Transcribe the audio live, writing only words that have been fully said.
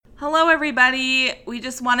Hello, everybody. We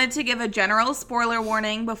just wanted to give a general spoiler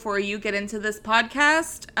warning before you get into this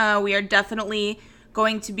podcast. We are definitely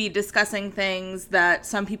going to be discussing things that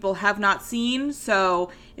some people have not seen.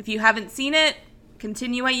 So if you haven't seen it,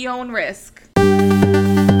 continue at your own risk.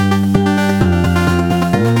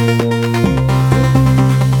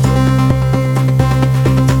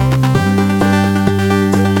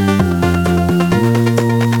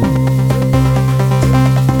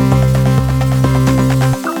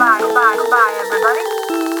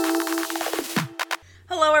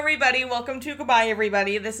 Welcome to Goodbye,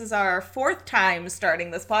 everybody. This is our fourth time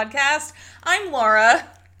starting this podcast. I'm Laura.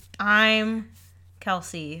 I'm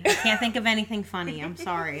Kelsey. I can't think of anything funny. I'm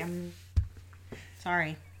sorry.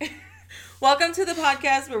 Welcome to the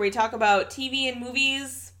podcast where we talk about TV and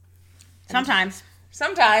movies. Sometimes.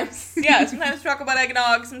 Yeah, sometimes we talk about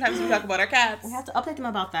eggnog. Sometimes we talk about our cats. We have to update them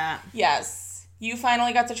about that. Yes. You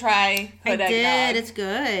finally got to try hood eggnog. I did. It's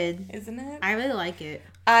good. Isn't it? I really like it.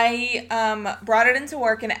 I brought it into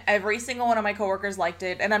work and every single one of my coworkers liked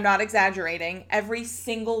it, and I'm not exaggerating. Every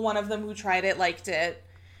single one of them who tried it liked it.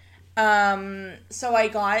 So I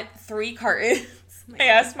got 3 cartons. I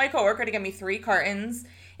asked my coworker to get me 3 cartons,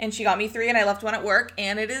 and she got me 3, and I left one at work,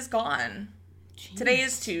 and it is gone. Jeez. Today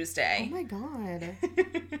is Tuesday. Oh my god.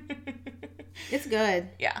 It's good.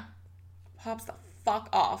 Yeah. Pops the fuck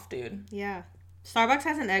off, dude. Yeah. Starbucks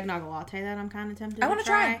has an eggnog latte that I'm kind of tempted to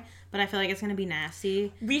try. But I feel like it's going to be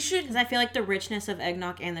nasty. We should... Because I feel like the richness of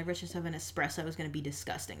eggnog and the richness of an espresso is going to be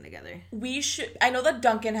disgusting together. We should... I know that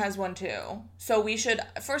Dunkin' has one too. So we should...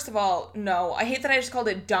 First of all, no. I hate that I just called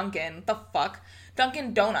it Dunkin'. The fuck?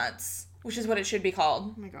 Dunkin' Donuts, which is what it should be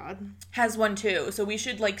called. Oh my god. Has one too. So we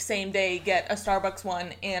should, same day get a Starbucks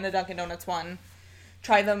one and a Dunkin' Donuts one.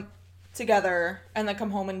 Try them together and then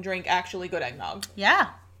come home and drink actually good eggnog.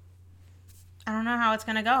 Yeah. I don't know how it's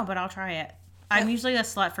going to go, but I'll try it. I'm usually a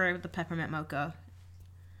slut for the peppermint mocha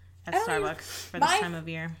at Starbucks for this time of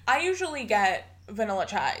year. I usually get vanilla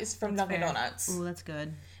chais from Dunkin' Donuts. Ooh, that's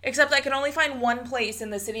good. Except I can only find one place in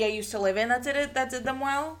the city I used to live in that did them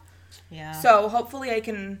well. Yeah. So hopefully I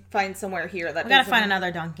can find somewhere here that. We gotta find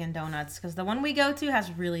another Dunkin' Donuts because the one we go to has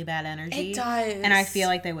really bad energy. It does, and I feel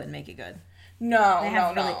like they wouldn't make it good. No.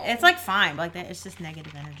 It's fine, but it's just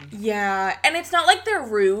negative energy. Yeah, and it's not like they're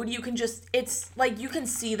rude. You can just, it's like you can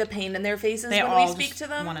see the pain in their faces when we speak to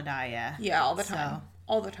them. Want to die, yeah. Yeah, all the time.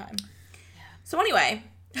 All the time. Yeah. So anyway,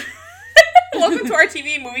 welcome to our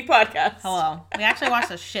TV and movie podcast. Hello. We actually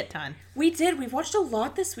watched a shit ton. We did. We've watched a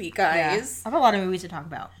lot this week, guys. Yeah. I have a lot of movies to talk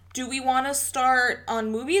about. Do we want to start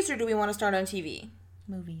on movies or do we want to start on TV?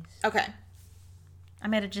 Movies. Okay. I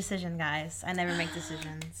made a decision, guys. I never make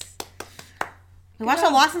decisions. We watched a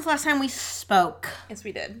lot since last time we spoke. Yes,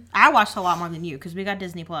 we did. I watched a lot more than you because we got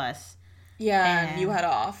Disney Plus. Yeah, and you had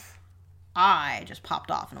off. I just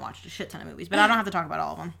popped off and watched a shit ton of movies, but I don't have to talk about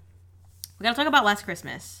all of them. We gotta talk about Last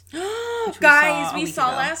Christmas. Guys, we saw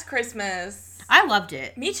Last Christmas. I loved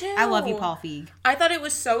it. Me too. I love you, Paul Feig. I thought it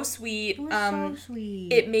was so sweet. It was so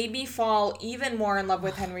sweet. It made me fall even more in love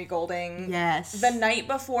with Henry Golding. Yes. The night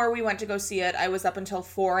before we went to go see it, I was up until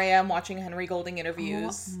 4 a.m. watching Henry Golding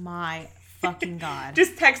interviews. Oh my fucking god.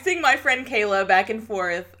 Just texting my friend Kayla back and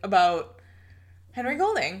forth about Henry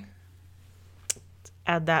Golding.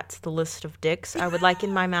 Add that to the list of dicks I would like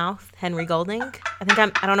in my mouth. Henry Golding. I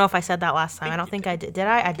don't know if I said that last time. I don't think I did. Did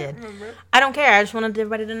I? I did. Remember. I don't care. I just wanted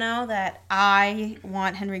everybody to know that I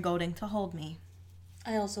want Henry Golding to hold me.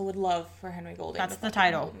 I also would love for Henry Golding That's to the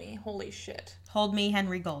title. Hold me. Holy shit. Hold me,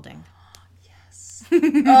 Henry Golding. Yes.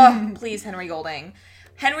 Oh, please, Henry Golding.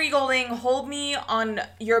 Henry Golding, hold me on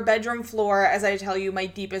your bedroom floor as I tell you my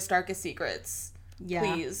deepest, darkest secrets. Yeah.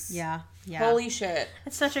 Please. Yeah. Holy shit.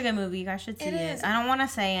 It's such a good movie. You guys should see it. Is. I don't want to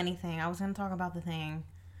say anything. I was going to talk about the thing.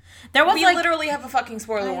 We literally have a fucking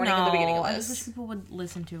spoiler warning at the beginning of this. I just wish people would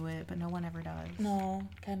listen to it, but no one ever does. No,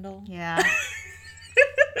 Kendall. Yeah.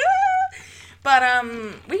 But,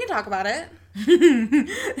 we can talk about it.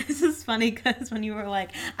 This is funny because when you were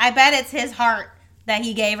like, I bet it's his heart that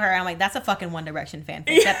he gave her. I'm like, that's a fucking One Direction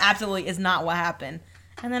fanfic. That absolutely is not what happened.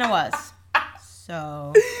 And then it was.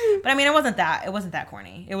 So, but I mean, it wasn't that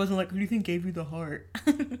corny. It wasn't like, who do you think gave you the heart?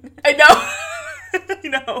 I know. I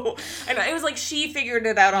know. It was like she figured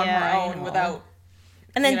it out on her own without.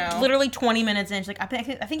 And then literally 20 minutes in, she's like, I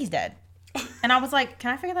think he's dead. And I was like,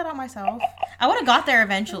 can I figure that out myself? I would have got there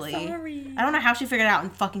eventually. I'm sorry. I don't know how she figured it out in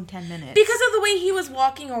fucking 10 minutes. Because of the way he was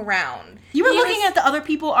walking around. You were looking at the other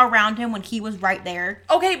people around him when he was right there.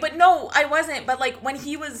 Okay, but no, I wasn't. But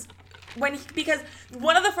because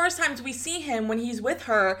one of the first times we see him when he's with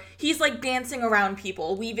her, he's like dancing around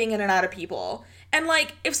people, weaving in and out of people. And,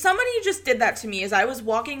 like, if somebody just did that to me as I was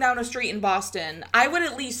walking down a street in Boston, I would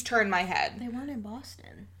at least turn my head. They weren't in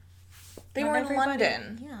Boston. They were in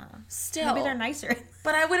London. Yeah. Still. Maybe they're nicer.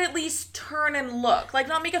 But I would at least turn and look. Like,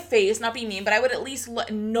 not make a face, not be mean, but I would at least look.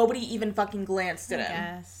 Nobody even fucking glanced at him.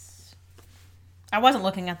 Yes. I wasn't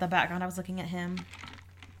looking at the background. I was looking at him.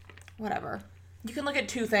 Whatever. You can look at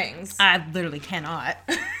two things. I literally cannot.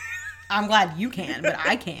 I'm glad you can, but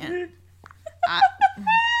I can't. I'm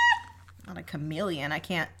not a chameleon. I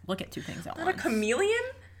can't look at two things at once. Not a chameleon?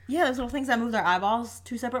 Yeah, those little things that move their eyeballs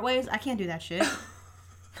two separate ways. I can't do that shit.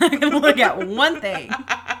 I can look at one thing.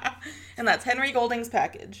 And that's Henry Golding's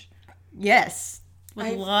package. Yes.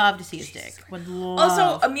 Would love to see his dick. Would love.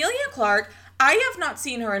 Also, Emilia Clarke, I have not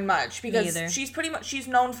seen her in much because Me either. she's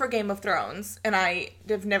known for Game of Thrones, and I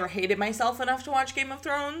have never hated myself enough to watch Game of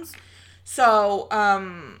Thrones. So,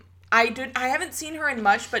 I haven't seen her in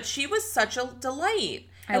much, but she was such a delight.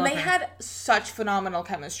 And they had such phenomenal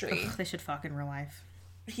chemistry. Ugh, they should fuck in real life.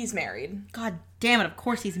 He's married. God damn it, of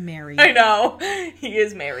course he's married. I know. He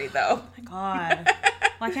is married, though. Oh my God.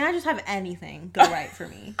 Why can't I just have anything go right for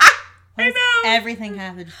me? I know. Everything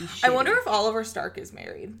has to just be shitty. I wonder if Oliver Stark is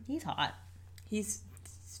married. He's hot. Yes.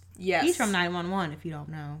 He's from 911, if you don't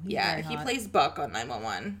know. He's very he hot. plays Buck on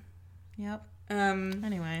 911. Yep. Anyway.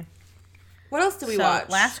 Anyway. What else did we watch?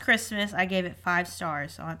 Last Christmas, I gave it 5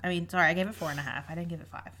 stars. I gave it 4.5. I didn't give it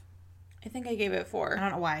 5. I think I gave it 4. I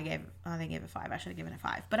don't know why I gave it 5. I should have given it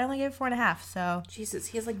 5. But I only gave it 4.5, so. Jesus,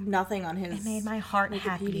 he has like nothing on his It made my heart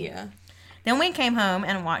happy. Wikipedia. Then we came home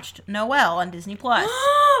and watched Noelle on Disney Plus.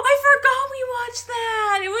 I forgot we watched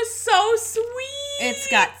that. It was so sweet. It's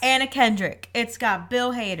got Anna Kendrick. It's got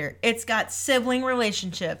Bill Hader. It's got sibling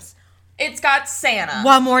relationships. It's got Santa.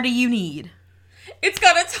 What more do you need? It's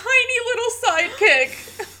got a tiny little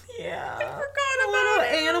sidekick. Yeah. I forgot about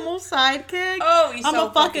it. Animal sidekick. Oh, he's I'm so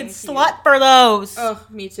a fucking cute. slut for those. Oh,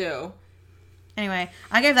 me too. Anyway,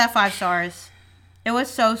 I gave that 5 stars. It was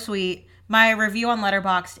so sweet. My review on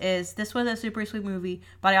Letterboxd is, this was a super sweet movie,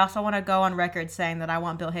 but I also want to go on record saying that I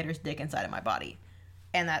want Bill Hader's dick inside of my body.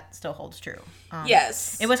 And that still holds true.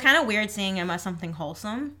 Yes. It was kind of weird seeing him as something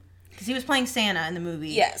wholesome. Because he was playing Santa in the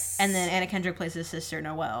movie. Yes. And then Anna Kendrick plays his sister,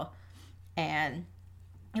 Noelle. And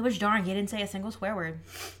it was jarring. He didn't say a single swear word.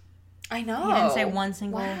 I know. He didn't say one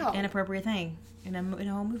single Wow. inappropriate thing in a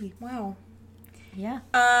whole movie. Wow. Yeah.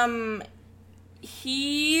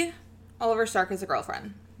 Oliver Stark has a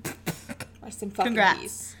girlfriend. Rest in fucking Congrats.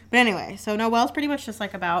 peace. But anyway, so Noelle's pretty much just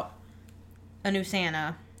like about a new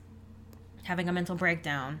Santa having a mental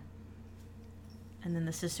breakdown. And then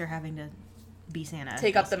the sister having to be Santa.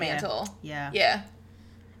 Take up the mantle. Yeah. Yeah.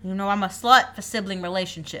 You know, I'm a slut for sibling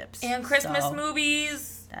relationships. And Christmas so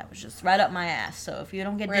movies. That was just right up my ass. So if you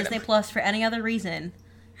don't get Right Disney up. Plus for any other reason,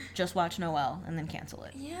 just watch Noelle and then cancel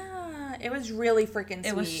it. Yeah. It was really freaking sweet.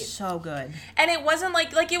 It was so good. And it wasn't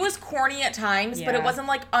like it was corny at times, but it Yeah. wasn't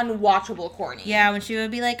like unwatchable corny. Yeah, when she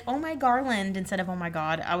would be like, oh my Garland, instead of oh my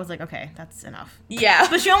God, I was like, okay, that's enough. Yeah.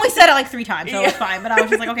 But she only said it like 3 times, so it was Yeah. fine. But I was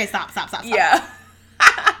just like, okay, stop. Yeah.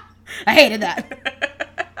 I hated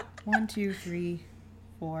that. 1, 2, 3,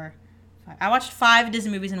 4, 5. I watched 5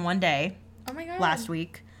 Disney movies in one day Oh my God. last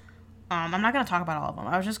week. I'm not going to talk about all of them.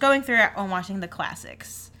 I was just going through it and watching the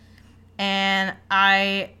classics. And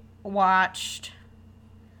I watched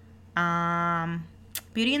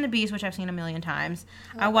Beauty and the Beast, which I've seen a million times.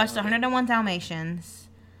 I watched 101 Dalmatians.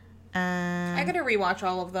 I gotta rewatch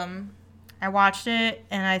all of them. I watched it,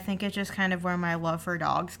 and I think it's just kind of where my love for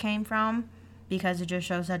dogs came from, because it just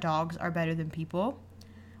shows that dogs are better than people,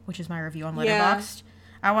 which is my review on Yeah. Letterboxd.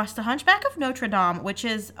 I watched The Hunchback of Notre Dame, which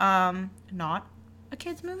is not a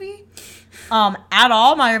kid's movie at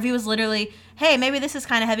all. My review was literally, hey, maybe this is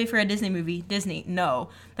kind of heavy for a Disney movie. Disney, no.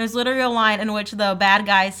 There's literally a line in which the bad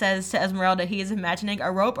guy says to Esmeralda he is imagining a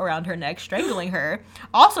rope around her neck, strangling her.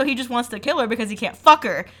 Also, he just wants to kill her because he can't fuck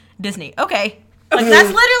her. Disney, okay. Like,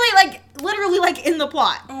 that's literally like in the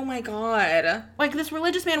plot. Oh my God. Like, this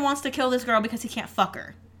religious man wants to kill this girl because he can't fuck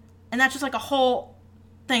her. And that's just like a whole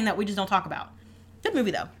thing that we just don't talk about. Good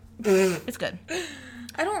movie, though. It's good.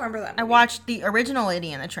 I don't remember that movie. I watched the original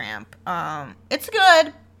Lady and the Tramp. It's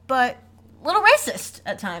good, but a little racist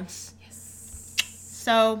at times. Yes.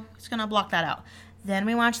 So, just gonna block that out. Then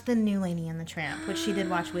we watched the new Lady and the Tramp, which she did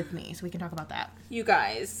watch with me, so we can talk about that. You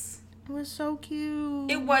guys. It was so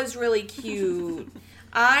cute. It was really cute.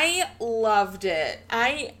 I loved it.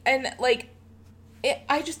 I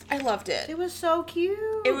loved it. It was so cute.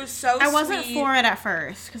 It was so I wasn't sweet. for it at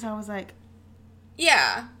first, because I was like,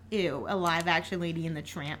 Yeah. ew, a live action Lady and the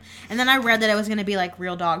Tramp. And then I read that it was going to be like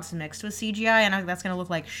real dogs mixed with CGI, and that's going to look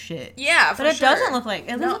like shit. Yeah, but it doesn't look like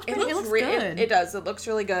it. No, looks good. It does. It looks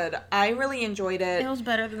really good. I really enjoyed it. It was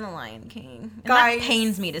better than The Lion King. And Guys, that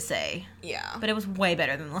pains me to say. Yeah. But it was way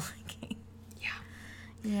better than The Lion King. Yeah.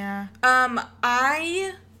 Yeah.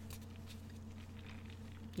 I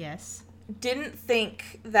Yes. didn't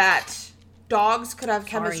think that dogs could have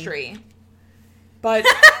chemistry. But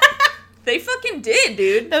they fucking did,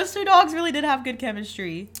 dude. Those two dogs really did have good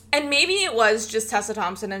chemistry. And maybe it was just Tessa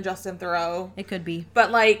Thompson and Justin Theroux. It could be.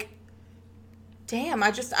 But, like, damn,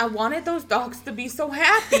 I wanted those dogs to be so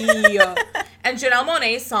happy. And Janelle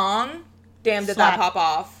Monáe's song, damn, did that pop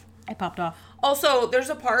off. It popped off. Also,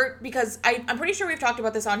 there's a part, because I'm pretty sure we've talked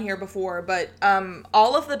about this on here before, but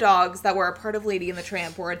all of the dogs that were a part of Lady and the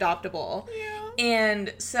Tramp were adoptable. Yeah.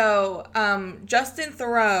 And so Justin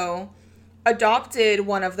Theroux adopted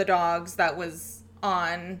one of the dogs that was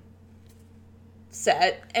on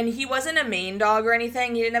set, and he wasn't a main dog or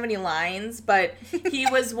anything. He didn't have any lines, but he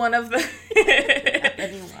was one of the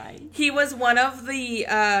he was one of the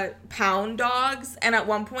pound dogs, and at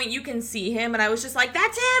one point you can see him, and I was just like,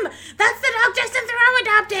 that's him! That's the dog Justin Theroux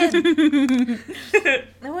adopted!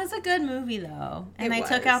 It was a good movie, though. And they was.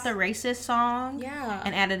 took out the racist song. Yeah.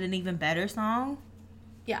 And added an even better song.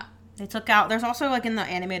 Yeah. They took out... There's also, like, in the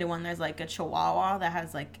animated one, there's, like, a chihuahua that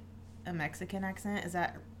has, like, a Mexican accent. Is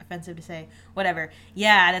that offensive to say? Whatever.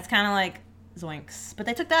 Yeah, and it's kind of like zoinks. But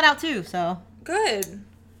they took that out, too, so... Good.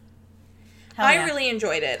 Hell yeah. I really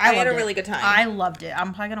enjoyed it. I had a really good time. I loved it.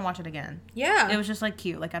 I'm probably going to watch it again. Yeah. It was just, like,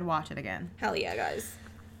 cute. Like, I'd watch it again. Hell yeah, guys.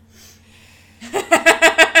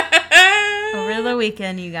 Over the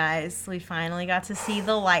weekend, you guys, we finally got to see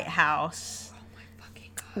The Lighthouse. Oh my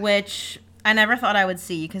fucking God. Which I never thought I would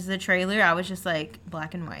see, because the trailer, I was just like,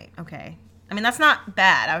 black and white. Okay. I mean, that's not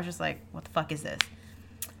bad. I was just like, what the fuck is this?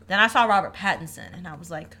 Then I saw Robert Pattinson, and I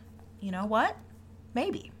was like, you know what?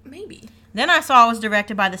 Maybe. Maybe. Then I saw it was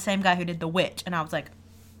directed by the same guy who did The Witch, and I was like,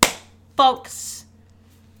 folks,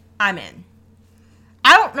 I'm in.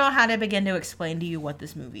 I don't know how to begin to explain to you what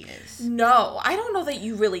this movie is. No, I don't know that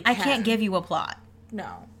you really can. I can't give you a plot.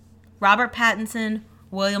 No. Robert Pattinson,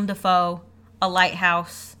 William Dafoe, a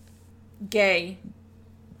lighthouse, Gay.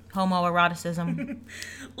 homoeroticism.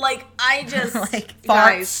 Like, I just... like,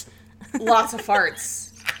 guys, lots of farts.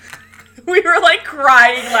 We were, like,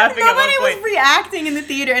 crying, laughing Nobody at one was point. reacting in the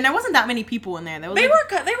theater, and there wasn't that many people in there. There was They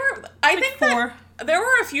like, were, I think four. There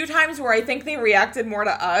were a few times where I think they reacted more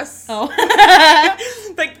to us. Oh.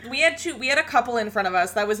 Like, we had a couple in front of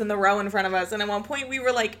us that was in the row in front of us, and at one point we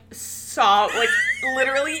were, like,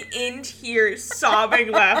 literally in tears,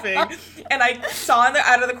 sobbing, laughing. And I saw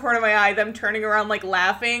out of the corner of my eye them turning around, like,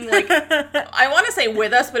 laughing. Like, I want to say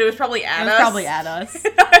with us, but it was probably at us. It was probably at us.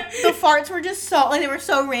 The farts were just so, like, they were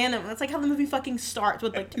so random. That's like how the movie fucking starts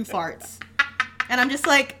with, like, 2 farts. And I'm just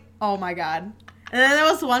like, oh my God. And then there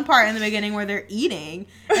was one part in the beginning where they're eating,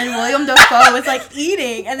 and William Dafoe is, like,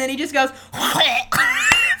 eating, and then he just goes, for, like,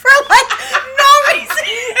 no reason.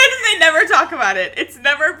 And they never talk about it. It's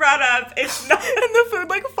never brought up. It's not. And the food,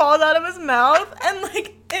 like, falls out of his mouth, and,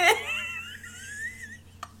 like,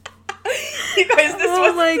 You guys, this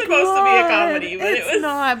wasn't supposed to be a comedy, but it was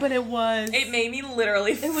not, but it was. It made me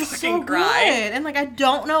literally it was fucking so cry. good. And, like, I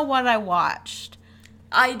don't know what I watched.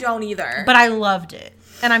 I don't either. But I loved it.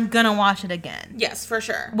 And I'm gonna watch it again. Yes, for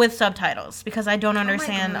sure. With subtitles, because I don't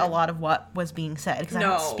understand God. a lot of what was being said, because I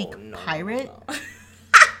don't speak pirate. No.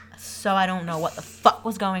 So I don't know what the fuck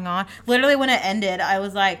was going on. Literally, when it ended, I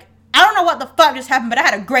was like, I don't know what the fuck just happened, but I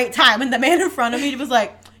had a great time. And the man in front of me was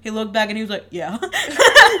like, he looked back and he was like, yeah. Well,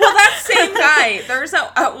 that same guy, there's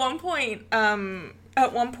at one point,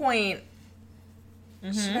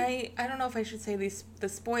 should I don't know if I should say the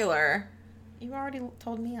spoiler. You already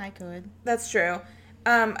told me I could. That's true.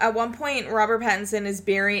 At one point, Robert Pattinson is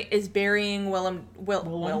burying Willem.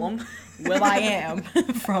 Will.i.am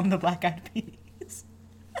from the Black Eyed Peas.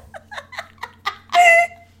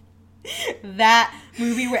 That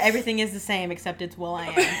movie where everything is the same except it's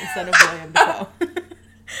Will.i.am instead of William Dafoe.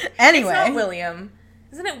 Anyway. It's not William.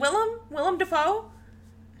 Isn't it Willem? Willem Dafoe?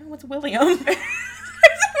 What's William?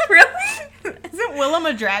 Really? Isn't Willem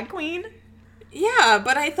a drag queen? Yeah,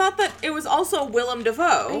 but I thought that it was also Willem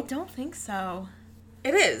Dafoe. I don't think so.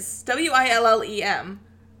 It is. Willem.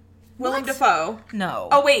 Willem Dafoe. No.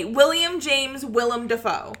 Oh, wait. William James Willem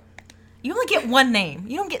Dafoe. You only get one name.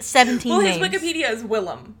 You don't get 17 names. Well, his Wikipedia is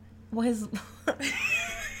Willem. Well, his... I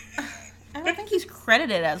don't think he's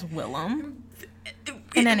credited as Willem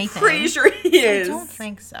in anything. Pretty sure he is. I don't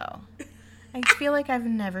think so. I feel like I've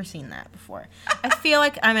never seen that before. I feel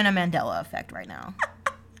like I'm in a Mandela effect right now.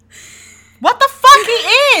 What the fuck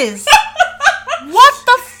movie is. What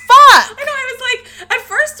the fuck? I know, I was like, at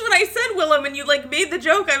first when I said Willem and you, like, made the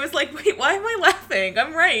joke, I was like, wait, why am I laughing?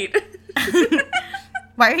 I'm right.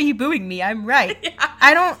 Why are you booing me? I'm right.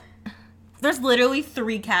 Yeah. There's literally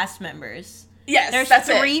 3 cast members. Yes,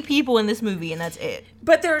 There's 3 people in this movie, and that's it.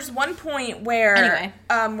 But there's one point where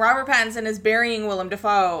Robert Pattinson is burying Willem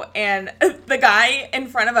Dafoe, and the guy in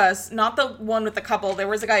front of us, not the one with the couple, there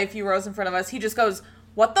was a guy a few rows in front of us, he just goes,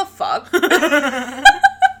 what the fuck?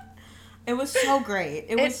 It was so great.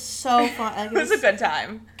 It was so fun. Like, it was a good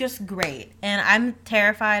time. Just great. And I'm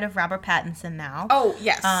terrified of Robert Pattinson now. Oh,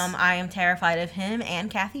 yes. I am terrified of him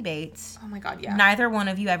and Kathy Bates. Oh my god, yeah. Neither one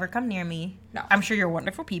of you ever come near me. No. I'm sure you're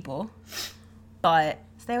wonderful people. But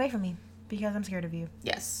stay away from me because I'm scared of you.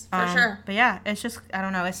 Yes, for sure. But yeah, it's just, I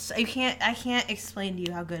don't know. I can't explain to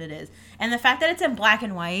you how good it is. And the fact that it's in black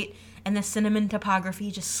and white and the cinnamon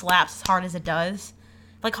topography just slaps as hard as it does.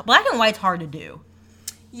 Like, black and white's hard to do.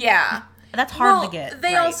 Yeah. That's hard to get.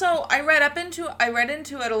 They right. also, I read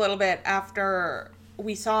into it a little bit after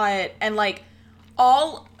we saw it, and like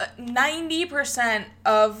all 90%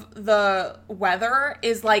 of the weather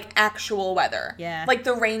is like actual weather. Yeah. Like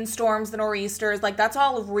the rainstorms, the nor'easters, like that's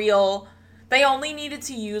all real. They only needed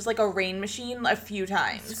to use like a rain machine a few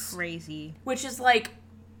times. It's crazy. Which is like,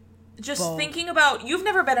 just thinking about, you've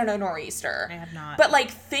never been in a nor'easter. I have not. But like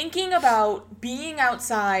thinking about being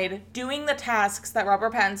outside, doing the tasks that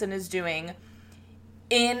Robert Pattinson is doing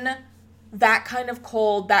in that kind of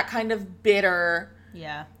cold, that kind of bitter.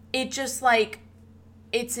 Yeah. It just like,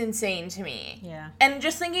 it's insane to me. Yeah. And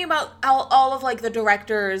just thinking about all of like the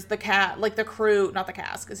directors, the like the crew, not the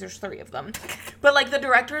cast, because there's 3 of them, but like the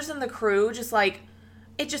directors and the crew, just like,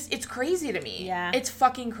 it's crazy to me. Yeah. It's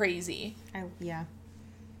fucking crazy. Yeah.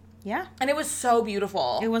 Yeah. And it was so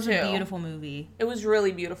beautiful. It was too. a beautiful movie. It was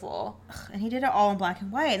really beautiful. And he did it all in black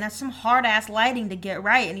and white. And that's some hard-ass lighting to get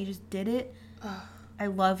right. And he just did it. I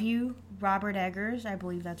love you, Robert Eggers. I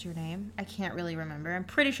believe that's your name. I can't really remember. I'm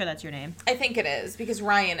pretty sure that's your name. I think it is, because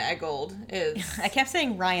Ryan Eggold is... I kept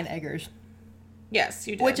saying Ryan Eggers. Yes,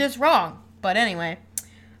 you did. Which is wrong. But anyway,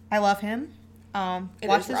 I love him.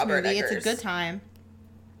 Watch this Robert movie. Eggers. It's a good time.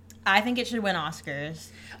 I think it should win Oscars.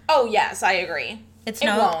 Oh, yes, I agree. It's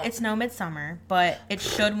no Midsummer, but it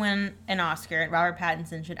should win an Oscar. And Robert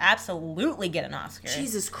Pattinson should absolutely get an Oscar.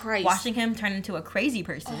 Jesus Christ. Watching him turn into a crazy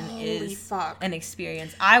person is fuck. an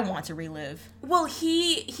experience I want to relive. Well,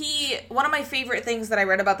 he one of my favorite things that I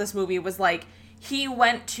read about this movie was like, he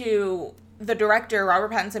went to the director,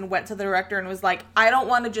 Robert Pattinson went to the director and was like, I don't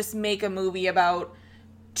want to just make a movie about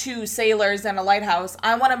 2 sailors and a lighthouse.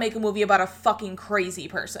 I want to make a movie about a fucking crazy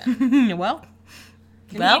person. Well,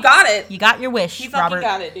 you got it. You got your wish, You fucking Robert.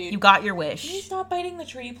 got it, dude. You got your wish. Can you stop biting the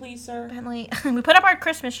tree, please, sir? Bentley, we put up our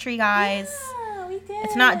Christmas tree, guys. Yeah, we did.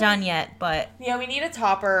 It's not done yet, but... Yeah, we need a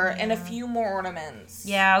topper and a few more ornaments.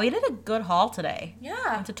 Yeah, we did a good haul today.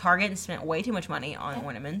 Yeah. Went to Target and spent way too much money on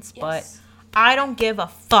ornaments, Yes. but I don't give a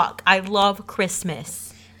fuck. I love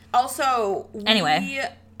Christmas. Also, Anyway. we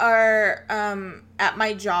are, at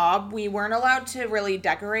my job, we weren't allowed to really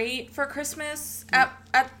decorate for Christmas at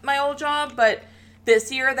my old job, but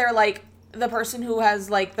this year they're like, the person who has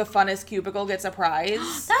like the funnest cubicle gets a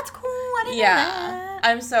prize. That's cool. I didn't know that.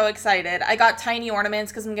 I'm so excited. I got tiny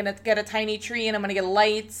ornaments because I'm gonna get a tiny tree and I'm gonna get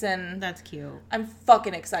lights, and That's cute. I'm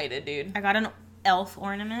fucking excited, dude. I got an elf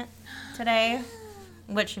ornament today,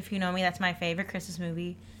 which, if you know me, that's my favorite Christmas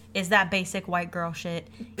movie. Is that basic white girl shit?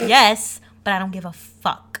 Yes, but I don't give a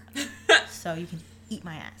fuck. So you can eat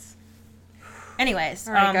my ass. Anyways,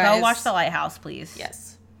 All right, guys. go watch The Lighthouse, please. Yes.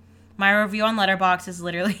 My review on Letterboxd is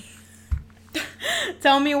literally...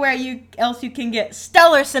 Tell me where else you can get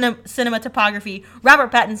stellar cinematography,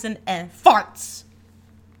 Robert Pattinson, and farts.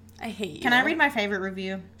 I hate you. Can I read my favorite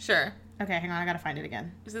review? Sure. Okay, hang on. I gotta find it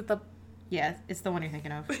again. Is it the... Yeah, it's the one you're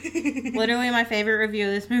thinking of. Literally my favorite review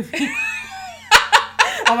of this movie.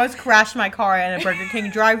 Almost crashed my car in a Burger King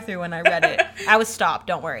drive-thru when I read it. I was stopped,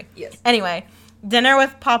 don't worry. Yes. Anyway, dinner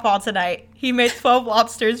with Papa tonight. He made 12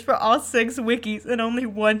 lobsters for all 6 wikis and only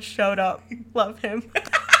 1 showed up. Love him.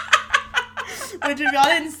 Which, if y'all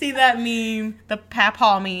didn't see that meme, the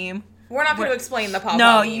Papa meme. We're not going to explain the pop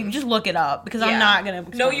No, meme. you just look it up because I'm not going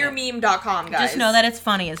to KnowYourMeme.com, guys. Just know that it's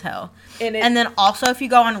funny as hell. And then also, if you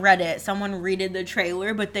go on Reddit, someone redid the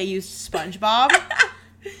trailer, but they used SpongeBob.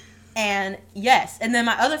 And yes, and then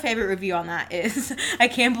my other favorite review on that is, I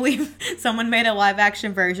can't believe someone made a live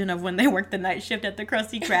action version of when they worked the night shift at the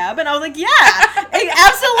Krusty Krab. And I was like, yeah,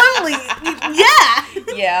 absolutely.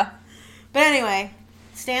 Yeah. Yeah. But anyway,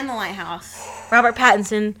 Stan the Lighthouse. Robert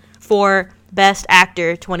Pattinson for Best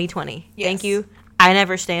Actor 2020. Yes. Thank you. I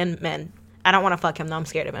never stand men. I don't want to fuck him, though. I'm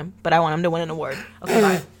scared of him. But I want him to win an award. Okay,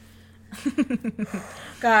 bye.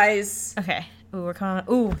 Guys. Okay. Ooh, we're coming.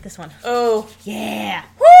 Ooh, this one. Oh. Yeah.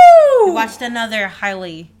 Woo! We watched another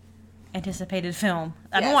highly anticipated film.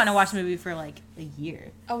 I've been wanting to watch the movie for like a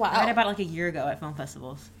year. Oh, wow. I read about like a year ago at film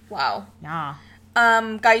festivals. Wow. Nah.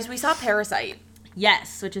 Guys, we saw Parasite.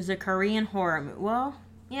 Yes, which is a Korean horror movie. Well,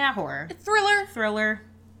 yeah, horror. It's thriller. Thriller.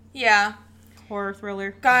 Yeah. Horror,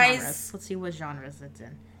 thriller. Guys. Genres. Let's see what genres it's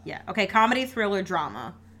in. Yeah. Okay, comedy, thriller,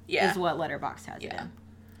 drama. Yeah. Is what Letterboxd has it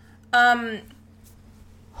in.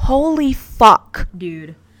 Holy fuck.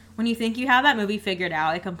 Dude. When you think you have that movie figured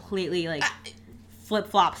out, it completely, like,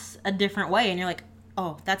 flip-flops a different way. And you're like,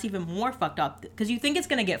 oh, that's even more fucked up. Because you think it's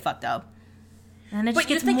going to get fucked up. And it just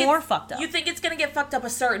gets more fucked up. You think it's going to get fucked up a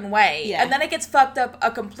certain way. Yeah. And then it gets fucked up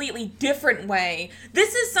a completely different way.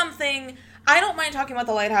 This is something... I don't mind talking about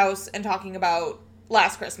The Lighthouse and talking about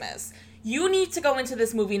Last Christmas. You need to go into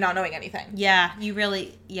this movie not knowing anything. Yeah, you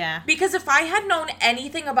really... Yeah. Because if I had known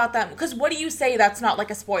anything about that... Because what do you say that's not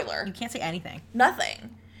like a spoiler? You can't say anything.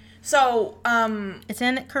 Nothing. So, It's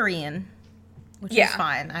in Korean, which is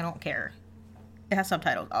fine. I don't care. It has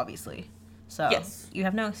subtitles, obviously. So, yes. You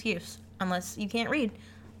have no excuse. Unless you can't read.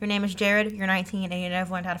 Your name is Jared, you're 19, and you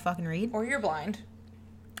never learned how to fucking read. Or you're blind.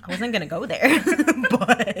 I wasn't gonna go there.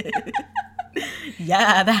 But...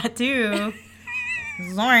 yeah, that too.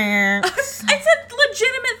 It's a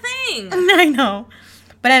legitimate thing. I know.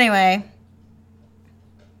 But anyway...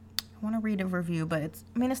 I want to read a review, but it's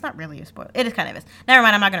not really a spoiler. It is kind of is. Never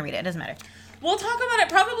mind, I'm not going to read it. It doesn't matter. We'll talk about it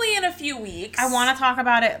probably in a few weeks. I want to talk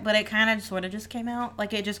about it, but it kind of sort of just came out.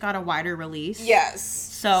 Like, it just got a wider release. Yes.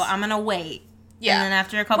 So, I'm going to wait. Yeah. And then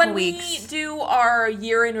after a couple weeks... When we do our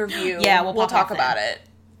year in review, we'll talk about it.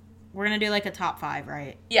 We're going to do, like, a top 5,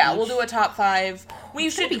 right? Yeah, we'll do a top 5. It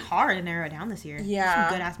should be hard to narrow it down this year. Yeah.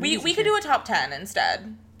 Some good-ass movies we could do a top 10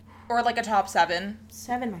 instead. Or, like, a top 7.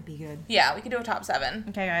 7 might be good. Yeah, we could do a top 7.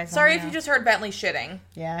 Okay, guys. Sorry if you just heard Bentley shitting.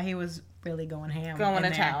 Yeah, he was really going ham. Going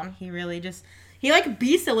to town. He really just... He, like,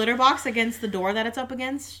 beats the litter box against the door that it's up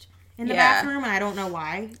against in the bathroom, and I don't know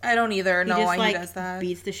why. I don't either know why like, he does that.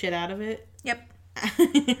 Beats the shit out of it. Yep.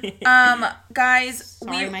 Guys...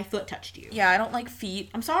 Sorry, my foot touched you. Yeah, I don't like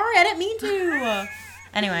feet. I'm sorry, I didn't mean to.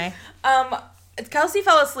 Anyway. Kelsey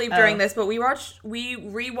fell asleep during this, but we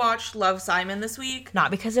rewatched Love, Simon this week. Not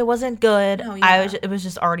because it wasn't good. Oh, yeah. It was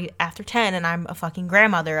just already after 10, and I'm a fucking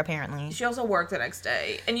grandmother, apparently. She also worked the next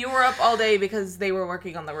day. And you were up all day because they were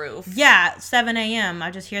working on the roof. Yeah, 7 a.m. I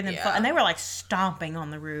just hear them, and they were, like, stomping on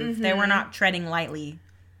the roof. Mm-hmm. They were not treading lightly.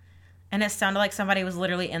 And it sounded like somebody was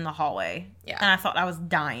literally in the hallway. Yeah. And I thought I was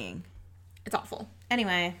dying. It's awful.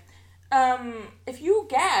 Anyway. If you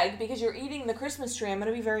gag because you're eating the Christmas tree, I'm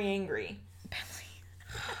going to be very angry.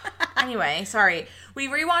 Anyway, sorry. We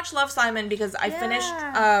rewatched Love, Simon because I finished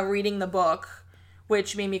reading the book,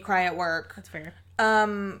 which made me cry at work. That's fair.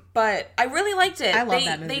 But I really liked it. I love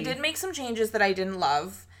that movie. They did make some changes that I didn't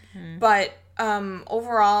love. But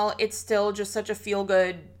overall, it's still just such a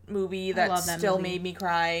feel-good movie that still made me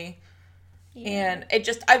cry. Yeah. And it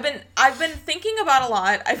just I've been thinking about a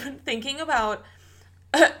lot. I've been thinking about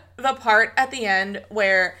the part at the end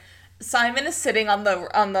where Simon is sitting on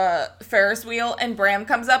the Ferris wheel and Bram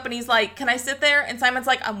comes up and he's like, "Can I sit there?" And Simon's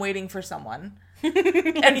like, "I'm waiting for someone."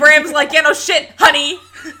 And Bram's like, "Yeah, no shit, honey."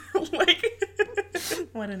 Like,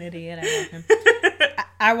 what an idiot!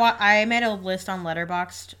 I love him. I made a list on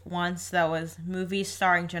Letterboxd once that was movies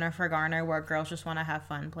starring Jennifer Garner where girls just want to have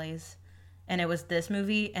fun plays. And it was this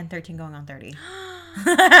movie and 13 Going on 30. We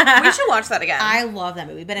should watch that again. I love that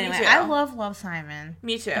movie. But anyway, I love Simon.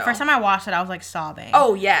 Me too. The first time I watched it, I was like sobbing.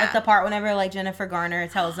 Oh, yeah. Like the part whenever like Jennifer Garner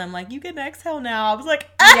tells them like, "You can exhale now." I was like,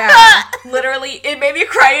 yeah. Literally, it made me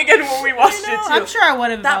cry again when we watched it too. I'm sure I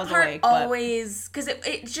would have if I was part awake. Always, because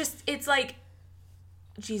it's like,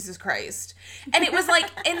 Jesus Christ. And it was like,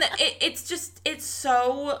 it's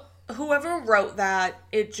so, whoever wrote that,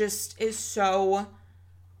 it just is so...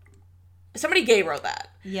 Somebody gay wrote that.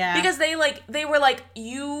 Yeah. Because they were like,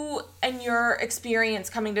 you and your experience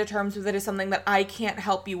coming to terms with it is something that I can't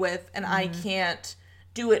help you with, and I can't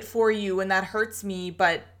do it for you, and that hurts me,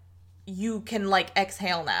 but you can, like,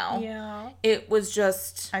 exhale now. Yeah. It was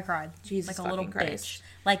just... I cried. Jesus like a little Christ. bitch.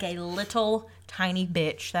 Like a little tiny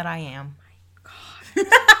bitch that I am.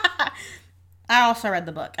 God. I also read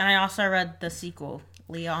the book, and I also read the sequel,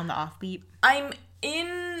 Leah on the Offbeat.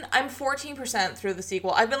 I'm 14% through the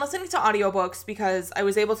sequel. I've been listening to audiobooks because I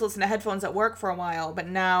was able to listen to headphones at work for a while, but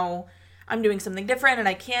now I'm doing something different and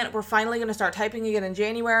I can't. We're finally going to start typing again in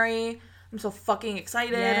January. I'm so fucking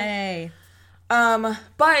excited. Yay.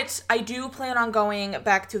 But I do plan on going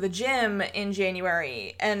back to the gym in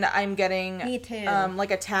January, and I'm getting Me too.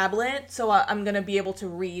 Like a tablet, so I'm gonna be able to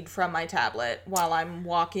read from my tablet while I'm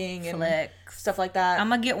walking and Flex. stuff like that. I'm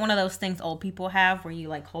gonna get one of those things old people have where you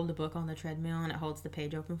like hold the book on the treadmill and it holds the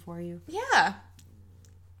page open for you. Yeah.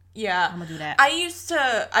 I'm gonna do that. I used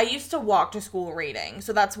to walk to school reading,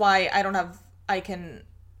 so that's why I don't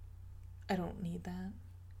need that.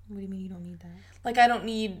 What do you mean you don't need that? Like, I don't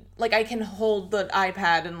need, like, I can hold the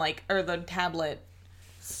iPad and, like, or the tablet.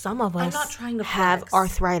 Some of us I'm not trying to have flex.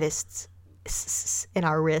 arthritis in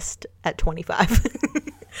our wrist at 25.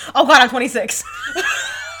 Oh God, I'm 26.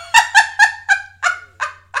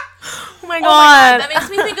 Oh my Oh my god. God, that makes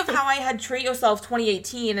me think of how I had Treat Yourself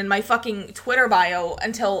 2018 in my fucking Twitter bio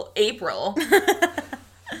until April.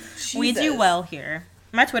 We do Jesus. well here.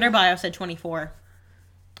 My Twitter bio said 24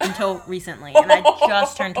 until recently, and I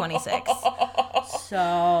just turned 26.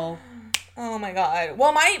 So, Oh my God.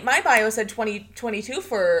 Well, my bio said 2022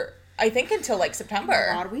 for, I think, until, like,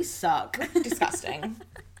 September. God, we suck. Disgusting.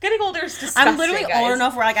 Getting older is disgusting, I'm literally guys. old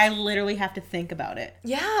enough where like I literally have to think about it.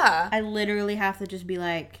 Yeah. I literally have to just be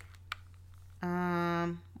like,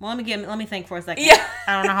 well, let me think for a second. Yeah.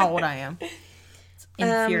 I don't know how old I am. It's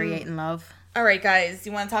infuriating, love. All right, guys.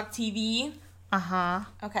 You want to talk TV? Uh-huh.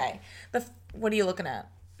 Okay. What are you looking at?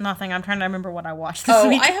 Nothing. I'm trying to remember what I watched this Oh,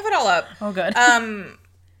 week. I have it all up. Oh, good.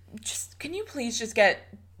 Can you please just get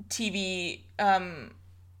TV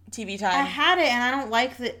TV time? I had it, and I don't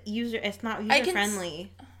like the user. It's not I user can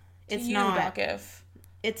friendly. It's you, not. Duckif.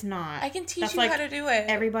 It's not. I can teach That's you like how to do it.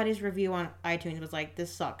 Everybody's review on iTunes was like,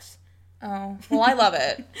 "This sucks." Oh, well, I love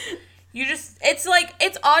it. It's like,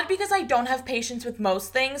 it's odd because I don't have patience with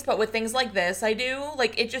most things, but with things like this, I do.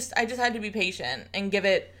 Like, I just had to be patient and give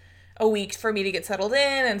it a week for me to get settled in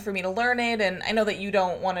and for me to learn it, and I know that you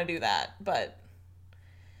don't want to do that, but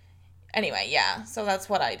anyway, yeah, so that's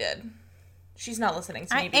what I did. She's not listening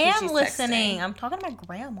to me because I am she's listening. texting. I'm talking to my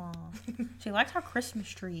grandma. She likes our Christmas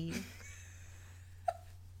tree.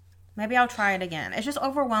 Maybe I'll try it again. It's just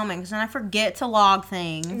overwhelming because then I forget to log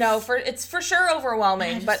things. No, it's for sure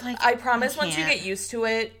overwhelming, just, but like, I promise I once you can't. get used to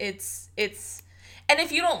it, it's and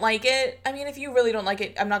if you don't like it, I mean, if you really don't like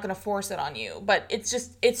it, I'm not going to force it on you, but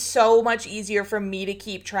it's so much easier for me to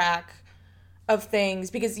keep track of things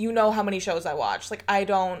because you know how many shows I watch. Like, I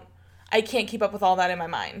can't keep up with all that in my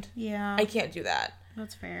mind. Yeah. I can't do that.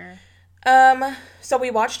 That's fair. So we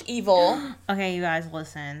watched Evil. Okay, you guys,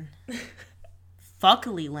 listen. Fuck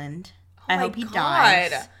Leland. I my hope he God.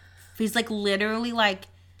 dies. He's like literally like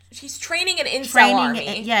She's training an incel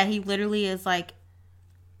army. Yeah, he literally is like,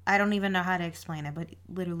 I don't even know how to explain it, but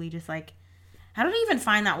literally just like, how did he even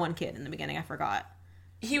find that one kid in the beginning? I forgot.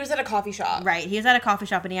 He was at a coffee shop. Right, he was at a coffee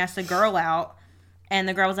shop and he asked a girl out, and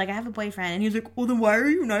the girl was like, I have a boyfriend, and he was like, well then why are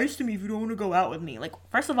you nice to me if you don't want to go out with me? Like,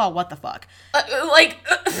 first of all, what the fuck?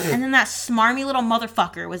 And then that smarmy little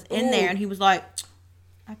motherfucker was in there, and he was like,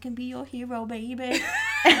 I can be your hero, baby.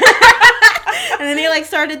 And then he like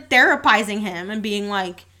started therapizing him and being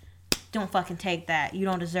like, don't fucking take that. You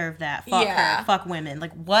don't deserve that. Fuck her. Fuck women.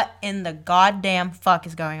 Like, what in the goddamn fuck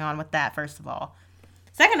is going on with that, first of all?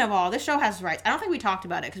 Second of all, this show has rights. I don't think we talked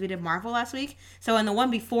about it because we did Marvel last week. So in the one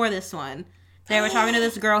before this one, they were talking to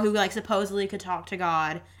this girl who like supposedly could talk to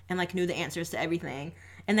God and like knew the answers to everything.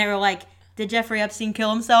 And they were like, did Jeffrey Epstein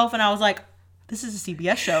kill himself? And I was like, this is a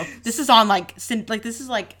CBS show. This is on like this is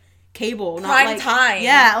like cable, not Prime like, time.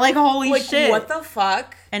 Yeah, like holy shit. What the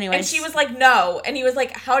fuck? Anyways. And she was like, no. And he was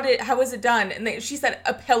like, how was it done? And she said,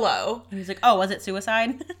 a pillow. And he's like, oh, was it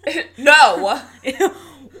suicide? No.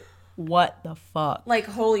 What the fuck? Like,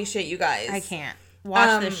 holy shit, you guys. I can't.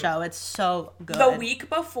 Watch this show. It's so good. The week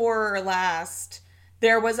before last,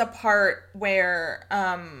 there was a part where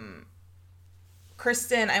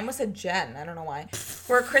Kristen, I almost said Jen, I don't know why,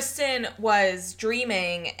 where Kristen was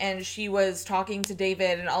dreaming and she was talking to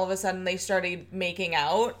David and all of a sudden they started making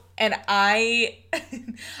out. And I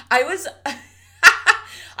was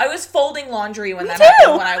I was folding laundry when that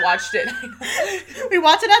happened when I watched it. We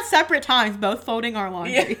watched it at separate times, both folding our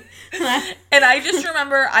laundry. Yeah. And I just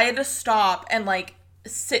remember I had to stop and like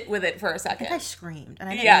sit with it for a second. I screamed. And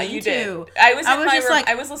I didn't mean you to. did. I was in my just room. like,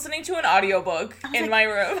 I was listening to an audiobook in my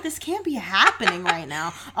room. This can't be happening right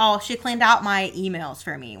now. Oh, she cleaned out my emails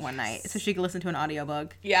for me one night so she could listen to an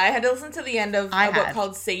audiobook. Yeah, I had to listen to the end of a book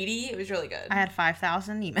called Sadie. It was really good. I had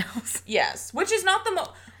 5,000 emails. Yes, which is not the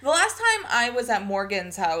last time I was at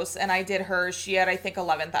Morgan's house and I did hers, she had I think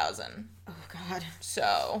 11,000. Oh god.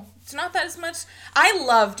 So, it's not that as much. I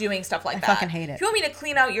love doing stuff like that. I fucking hate it. If you want me to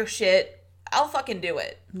clean out your shit, I'll fucking do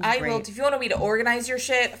it. I will. great. If you want me to organize your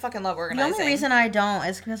shit, I fucking love The organizing. only reason I don't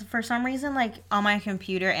is because for some reason, like on my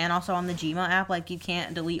computer and also on the Gmail app, like you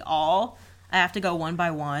can't delete all. I have to go one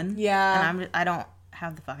by one. Yeah. And I don't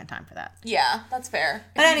have the fucking time for that. Yeah, that's fair.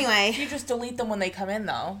 But anyway, You just delete them when they come in,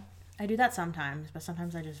 though. I do that sometimes, but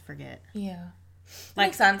sometimes I just forget. Yeah. Like,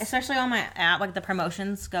 Makes sense. Especially on my app, like the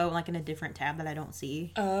promotions go like in a different tab that I don't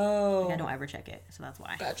see. Oh. Like, I don't ever check it, so that's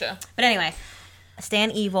why. Gotcha. But anyway,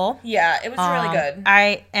 Stan Evil. Yeah, it was really good.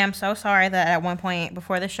 I am so sorry that at one point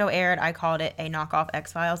before the show aired, I called it a knockoff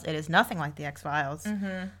X-Files. It is nothing like the X-Files.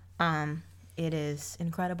 Mm-hmm. It is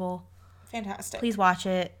incredible. Fantastic. Please watch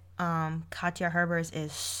it. Katja Herbers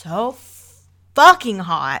is so fucking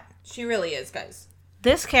hot. She really is, guys.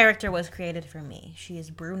 This character was created for me. She is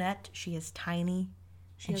brunette. She is tiny.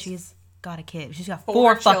 She's got a kid. She's got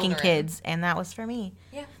four fucking children. kids. And that was for me.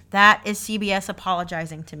 Yeah. That is CBS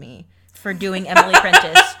apologizing to me for doing Emily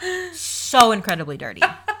Prentice so incredibly dirty.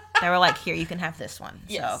 They were like, here, you can have this one.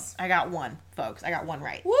 Yes. So I got one, folks. I got one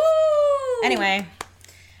right. Woo! Anyway.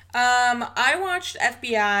 I watched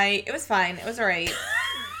FBI. It was fine. It was alright.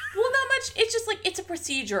 Well, not much. It's just like it's a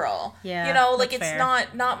procedural. Yeah, You know, like that's it's fair.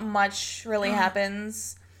 not much really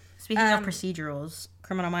happens. Speaking of procedurals,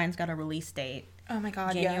 Criminal Minds got a release date. Oh my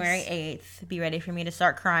god, January yes. 8th. Be ready for me to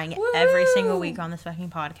start crying every single Woo! week on this fucking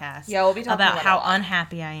podcast. Yeah, we'll be talking about how about that.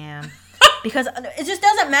 unhappy I am. Because it just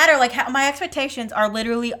doesn't matter. Like, how, my expectations are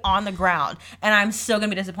literally on the ground. And I'm still going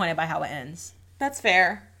to be disappointed by how it ends. That's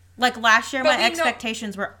fair. Like, last year, But my we know-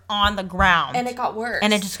 expectations were on the ground. And it got worse.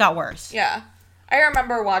 And it just got worse. Yeah. I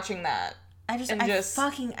remember watching that. I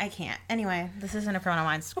can't. Anyway, this isn't a Criminal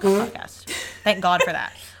Minds Uh-huh. podcast. Thank God for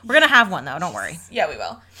that. We're going to have one, though. Don't worry. Yeah, we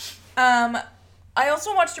will. I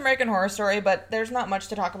also watched American Horror Story, but there's not much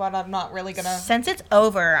to talk about. I'm not really gonna... Since it's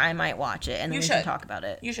over, I might watch it, and then You we should. can talk about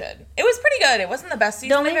it. You should. It was pretty good. It wasn't the best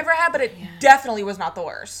season only- they've ever had, but it definitely was not the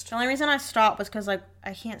worst. The only reason I stopped was because, like,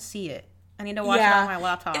 I can't see it. I need to watch it on my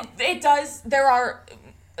laptop. It does. There are...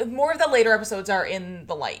 More of the later episodes are in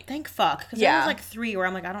the light. Thank fuck. Because there was, like, 3 where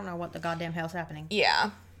I'm like, I don't know what the goddamn hell's happening. Yeah.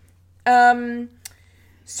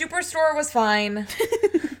 Superstore was fine.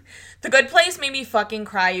 The Good Place made me fucking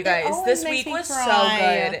cry, you guys. always This makes week me was cry.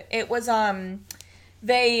 so good. It was,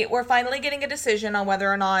 they were finally getting a decision on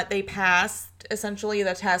whether or not they passed, essentially,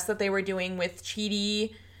 the test that they were doing with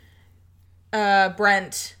Chidi,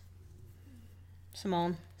 Brent,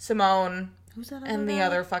 Simone, Who's that and the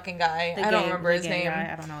other fucking guy. I don't remember his name.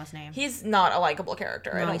 I don't know his name. He's not a likable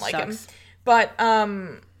character. I No, don't he like him. sucks. But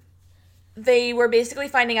they were basically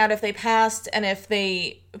finding out if they passed and if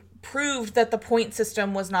they proved that the point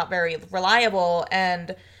system was not very reliable.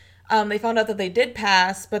 And they found out that they did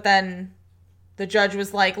pass, but then the judge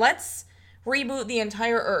was like, let's reboot the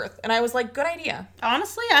entire Earth. And I was like, good idea.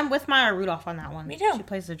 Honestly, I'm with Maya Rudolph on that one. Me too. She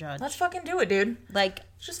plays the judge. Let's fucking do it, dude. Like,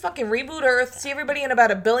 Let's just fucking reboot Earth, see everybody in about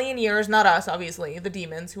 1 billion years. Not us, obviously. The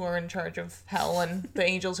demons who are in charge of hell and the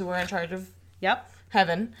angels who are in charge of yep.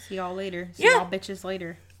 heaven. See y'all later. See Yeah. y'all bitches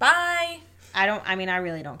later. Bye. I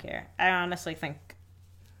really don't care. I honestly think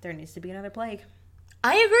there needs to be another plague.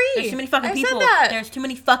 I agree. There's too many fucking I people. said that. There's too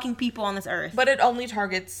many fucking people on this earth. But it only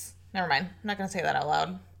targets... Never mind. I'm not going to say that out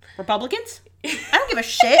loud. Republicans? I don't give a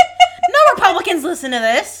shit. No Republicans listen to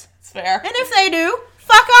this. It's fair. And if they do,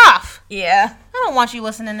 fuck off. Yeah. I don't want you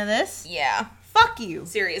listening to this. Yeah. Fuck you.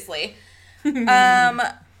 Seriously.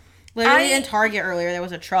 Literally in Target earlier, there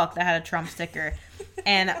was a truck that had a Trump sticker.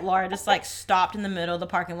 And Laura just like stopped in the middle of the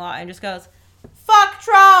parking lot and just goes, fuck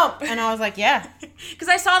Trump. And I was like, yeah. Because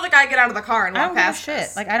I saw the guy get out of the car and I walk don't give a past shit.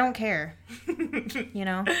 us. Like, I don't care. You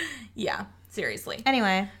know? Yeah. Seriously.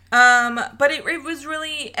 Anyway. But it was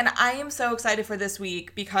really, and I am so excited for this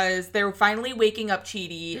week because they're finally waking up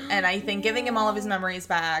Chidi and I think giving him all of his memories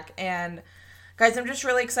back. And guys, I'm just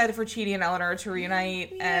really excited for Chidi and Eleanor to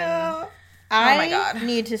reunite. And I oh my God.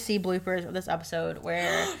 need to see bloopers of this episode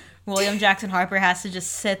where William Jackson Harper has to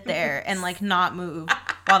just sit there and like not move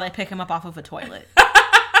while they pick him up off of a toilet.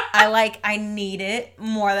 I need it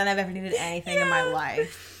more than I've ever needed anything in my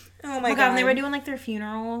life. oh my God, and they were doing like their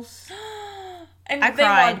funerals. And I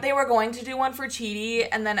cried. They were going to do one for Chidi,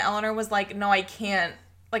 and then Eleanor was like, "No, I can't.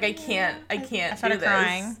 Like, I can't I do started this."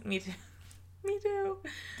 crying. Me too. Me too.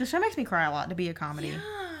 This show makes me cry a lot to be a comedy.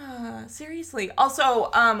 Seriously.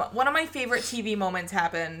 Also, one of my favorite TV moments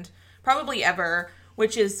happened, probably ever,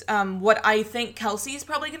 which is what I think Kelsey's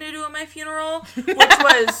probably going to do at my funeral, which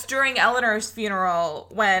was during Eleanor's funeral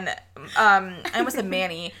when, I almost said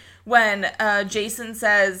Manny, when Jason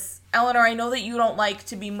says, Eleanor, I know that you don't like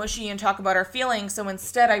to be mushy and talk about our feelings, so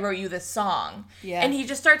instead I wrote you this song. Yeah. And he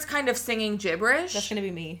just starts kind of singing gibberish. That's gonna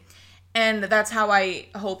be me. And that's how I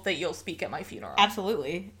hope that you'll speak at my funeral.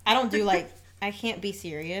 Absolutely. I don't do like I can't be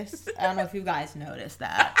serious. I don't know if you guys noticed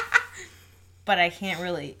that. But I can't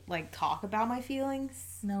really, like, talk about my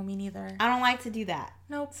feelings. No, me neither. I don't like to do that.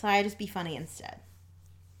 Nope. So I just be funny instead.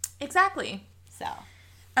 Exactly. So.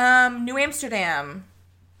 New Amsterdam.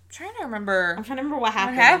 I'm trying to remember. I'm trying to remember what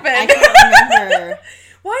happened. happened? I can't remember.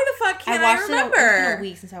 Why the fuck can't I watched remember? It's been a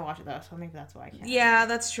week since I watched it, though, so maybe that's why I can't. Yeah,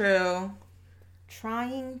 that's true.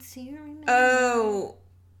 Trying to remember. Oh,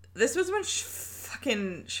 this was when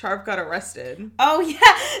fucking Sharp got arrested. Oh, yeah.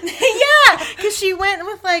 Yeah, because she went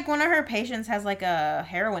with, like, one of her patients has, like, a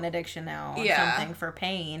heroin addiction now or something for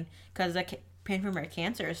pain, because the pain from her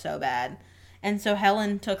cancer is so bad. And so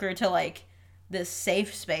Helen took her to, like, this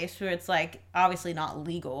safe space where it's, like, obviously not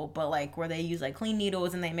legal, but, like, where they use, like, clean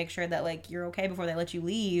needles and they make sure that, like, you're okay before they let you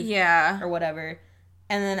leave. Yeah. Or whatever.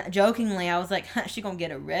 And then, jokingly, I was like, she gonna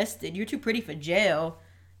get arrested. You're too pretty for jail.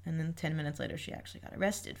 And then 10 minutes later, she actually got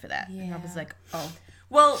arrested for that. Yeah. And I was like, oh.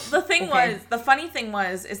 Well, the funny thing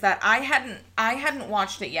was, is that I hadn't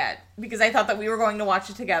watched it yet because I thought that we were going to watch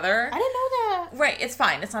it together. I didn't know that. Right, it's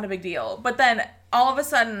fine. It's not a big deal. But then, all of a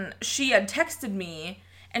sudden, she had texted me,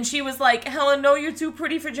 and she was like, Helen, no, you're too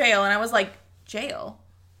pretty for jail. And I was like, jail?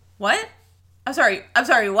 What? I'm sorry,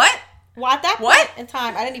 what? Well, at that point in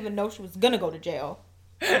time, I didn't even know she was gonna go to jail.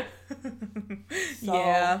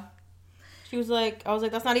 Yeah. She was like, I was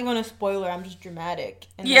like, that's not even a spoiler, I'm just dramatic.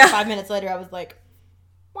 And then 5 minutes later, I was like,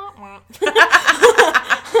 wah, wah.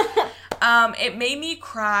 It made me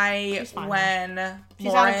cry when she's Lauren,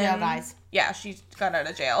 out of jail, guys. Yeah, she got out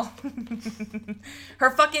of jail.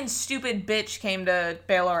 Her fucking stupid bitch came to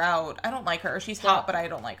bail her out. I don't like her. She's hot, but I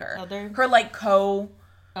don't like her. Her, like, the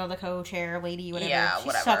co-chair lady, whatever. Yeah, she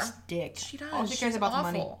whatever. sucks dick. She does. All she cares about is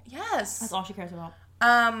money. Yes. That's all she cares about.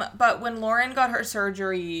 But when Lauren got her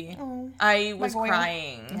surgery, I was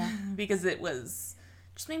crying because it was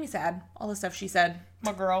just made me sad. All the stuff she said.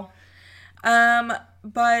 My girl.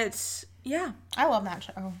 But yeah, I love that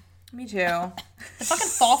show. Me too. The fucking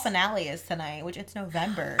fall finale is tonight, which it's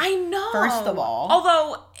November. I know. First of all,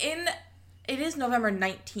 although it is November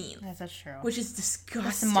 19th. Yes, that's true. Which is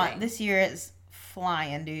disgusting. This year is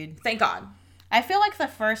flying, dude. Thank God. I feel like the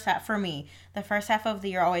first half of the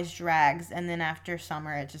year always drags, and then after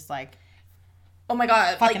summer, it's just like, oh my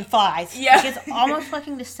God, fucking flies. Yeah, like, it's almost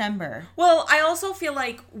fucking December. Well, I also feel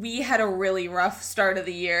like we had a really rough start of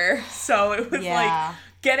the year, so it was like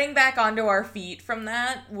getting back onto our feet from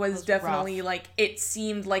that was definitely rough. Like it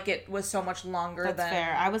seemed like it was so much longer. That's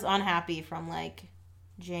fair. I was unhappy from like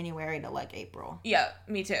January to like April. Yeah,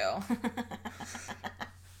 me too.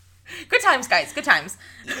 Good times, guys. Good times.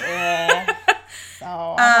 Yeah. So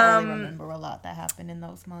I don't really remember a lot that happened in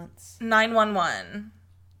those months. 911.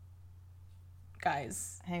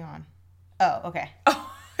 Guys. Hang on. Oh, okay.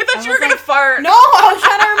 Oh, I thought you were going to fart. No, I was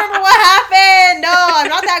trying to remember what happened. No, I'm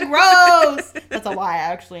not that gross. That's a lie, I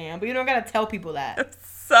actually am. But you don't got to tell people that. I'm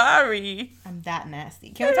sorry. I'm that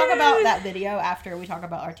nasty. Can we talk about that video after we talk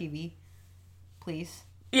about our TV? Please?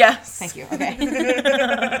 Yes. Thank you. Okay.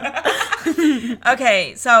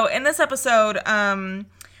 Okay, so in this episode,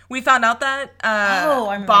 we found out that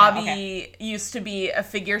Bobby used to be a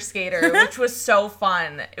figure skater, which was so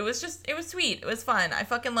fun. It was sweet. It was fun. I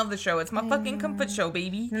fucking love the show. It's my fucking comfort show,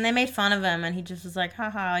 baby. And they made fun of him, and he just was like,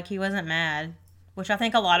 haha, like he wasn't mad. Which I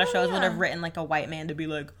think a lot of shows would have written like a white man to be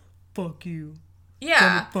like, fuck you. Yeah.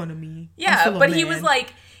 Don't make fun of me. Yeah, but he was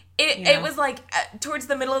like, it was like, towards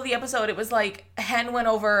the middle of the episode, it was like, Hen went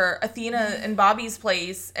over Athena and Bobby's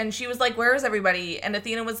place, and she was like, where is everybody? And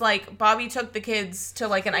Athena was like, Bobby took the kids to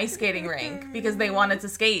like an ice skating rink because they wanted to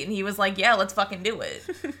skate, and he was like, yeah, let's fucking do it.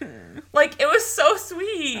 Like, it was so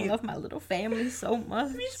sweet. I love my little family so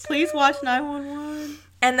much. Please watch 911.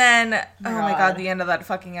 And then, oh my God, the end of that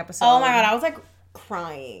fucking episode. Oh my God, I was like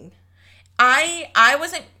crying. I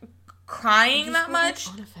wasn't crying that much.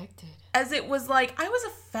 Unaffected. As it was like, I was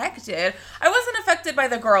affected. I wasn't affected by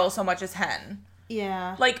the girl so much as Hen.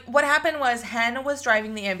 Yeah. Like, what happened was Hen was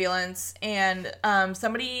driving the ambulance, and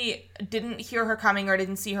somebody didn't hear her coming or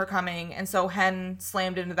didn't see her coming, and so Hen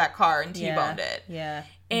slammed into that car and T-boned it. Yeah.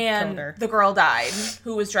 And the girl died,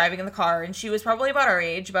 who was driving in the car, and she was probably about our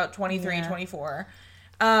age, about 23, 24.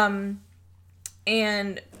 And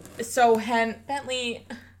so Bentley...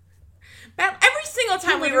 Every single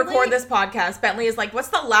time we record this podcast, Bentley is like, what's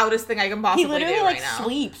the loudest thing I can possibly do right now? He literally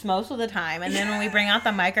sleeps most of the time. And then when we bring out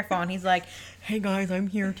the microphone, he's like, hey guys, I'm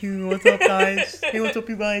here too. What's up, guys? Hey, what's up,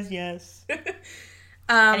 you guys? Yes.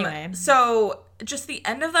 Anyway. So just the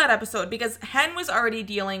end of that episode, because Hen was already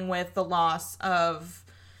dealing with the loss of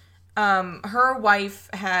her wife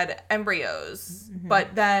had embryos,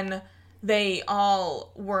 but then they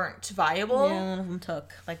all weren't viable. Yeah, none of them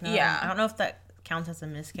took. Like, no, I don't know if that counts as a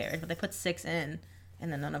miscarriage, but they put 6 in,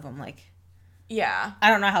 and then none of them, like... Yeah. I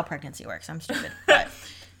don't know how pregnancy works. I'm stupid. But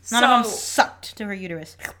none of them sucked to her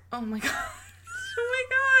uterus. Oh my god. Oh my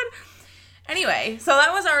god. Anyway, so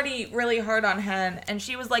that was already really hard on Hen, and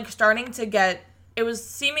she was like starting to get, it was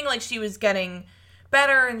seeming like she was getting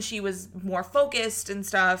better and she was more focused and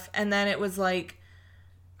stuff, and then it was like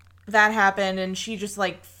that happened and she just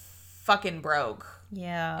like fucking broke.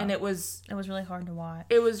 Yeah. And it was really hard to watch.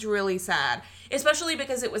 It was really sad, especially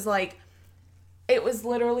because it was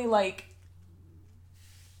literally like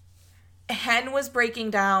Hen was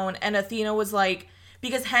breaking down and Athena was like,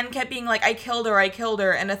 because Hen kept being like, I killed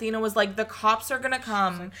her, and Athena was like, the cops are gonna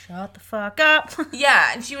come. Like, shut the fuck up. Yeah,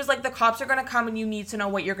 and she was like, the cops are gonna come and you need to know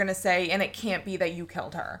what you're gonna say, and it can't be that you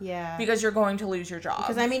killed her. Yeah. Because you're going to lose your job.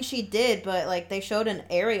 Because, I mean, she did, but, like, they showed an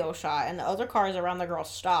aerial shot, and the other cars around the girl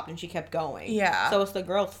stopped, and she kept going. Yeah. So it's the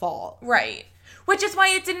girl's fault. Right. Which is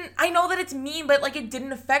why it didn't, I know that it's mean, but, like, it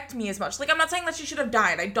didn't affect me as much. Like, I'm not saying that she should have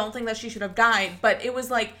died. I don't think that she should have died, but it was,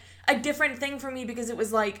 like, a different thing for me because it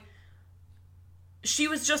was, like, she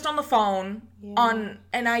was just on the phone and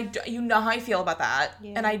you know how I feel about that.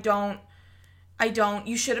 Yeah. And I don't,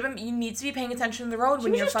 you should have been, you need to be paying attention to the road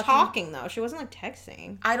when you're just talking though. She wasn't like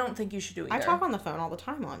texting. I don't think you should do either. I talk on the phone all the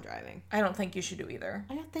time while I'm driving. I don't think you should do either.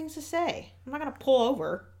 I got things to say. I'm not going to pull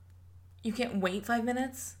over. You can't wait 5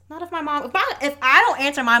 minutes? Not if my mom... If I don't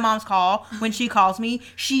answer my mom's call when she calls me,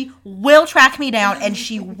 she will track me down and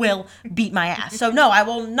she will beat my ass. So no, I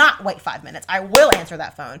will not wait 5 minutes. I will answer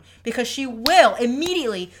that phone because she will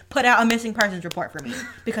immediately put out a missing persons report for me.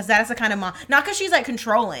 Because that is the kind of mom... Not because she's like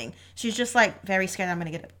controlling. She's just like very scared I'm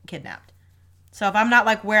going to get kidnapped. So if I'm not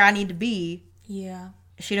like where I need to be... Yeah.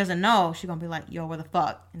 She doesn't know. She's going to be like, yo, where the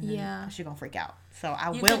fuck? And then she's going to freak out. So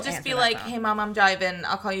I you will could just answer be like, phone. Hey mom, I'm driving.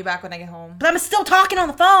 I'll call you back when I get home. But I'm still talking on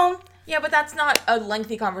the phone. Yeah, but that's not a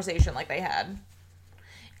lengthy conversation like they had.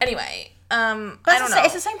 Anyway, I don't know.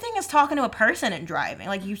 It's the same thing as talking to a person and driving.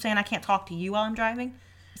 Like you saying I can't talk to you while I'm driving.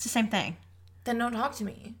 It's the same thing. Then don't talk to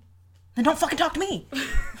me. Then don't fucking talk to me.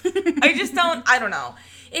 I don't know.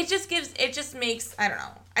 It just makes, I don't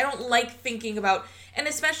know. I don't like thinking about, and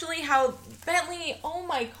especially how Bentley, oh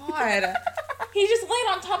my god. He just laid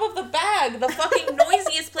on top of the bag, the fucking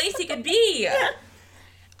noisiest place he could be.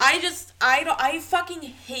 I fucking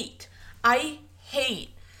hate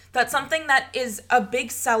that something that is a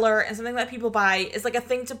big seller and something that people buy is like a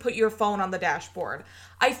thing to put your phone on the dashboard.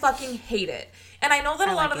 I fucking hate it. And I know that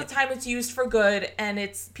a lot of the time it's used for good and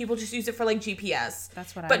people just use it for like GPS.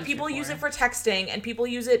 That's what I But people use it for texting and people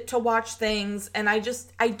use it to watch things and I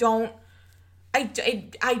don't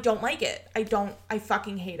like it. I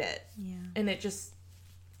fucking hate it. Yeah. And it just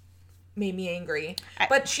made me angry.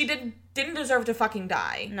 But she didn't deserve to fucking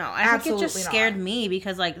die. No, I think it just scared me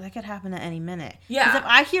because like that could happen at any minute. Yeah. Because if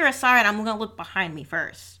I hear a siren, I'm gonna look behind me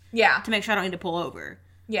first. Yeah. To make sure I don't need to pull over.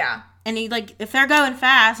 Yeah. And if they're going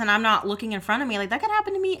fast and I'm not looking in front of me, like that could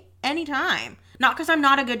happen to me anytime. Not because I'm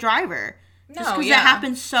not a good driver. Just because it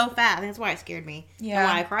happens so fast. That's why it scared me. Yeah. And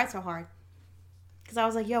why I cried so hard. Because I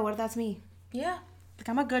was like, yo, what if that's me? Yeah. Like,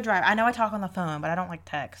 I'm a good driver. I know I talk on the phone, but I don't like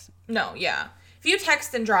text. No, yeah. If you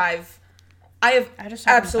text and drive, I have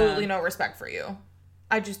absolutely no respect for you.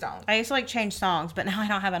 I just don't. I used to, like, change songs, but now I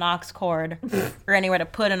don't have an aux cord or anywhere to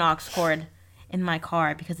put an aux cord in my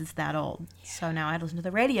car because it's that old. So now I listen to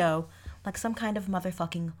the radio like some kind of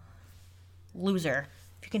motherfucking loser.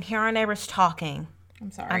 If you can hear our neighbors talking...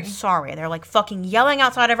 I'm sorry. They're like fucking yelling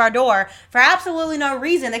outside of our door for absolutely no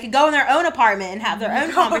reason. They could go in their own apartment and have their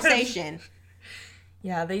own conversation.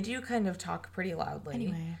 Yeah, they do kind of talk pretty loudly.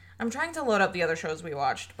 Anyway. I'm trying to load up the other shows we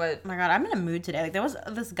watched, but... Oh my god, I'm in a mood today. Like, there was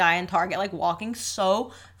this guy in Target, like, walking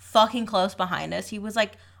so fucking close behind us. He was,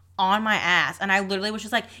 like, on my ass. And I literally was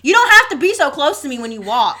just like, you don't have to be so close to me when you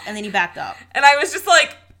walk. And then he backed up. And I was just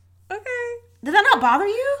like, okay. Did that not bother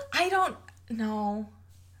you? I don't know.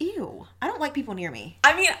 Ew. I don't like people near me.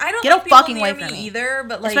 I mean, I don't like people fucking near away me from me either,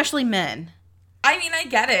 but like... Especially men. I mean, I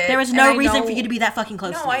get it. There was no reason for you to be that fucking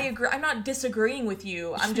close to me. No, I agree. I'm not disagreeing with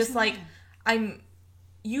you. I'm just like,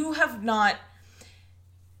 you have not...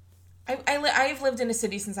 I've lived in a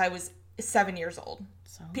city since I was 7 years old.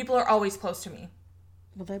 So? People are always close to me.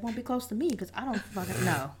 Well, they won't be close to me because I don't fucking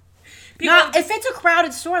know. If it's a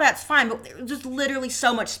crowded store, that's fine, but there's just literally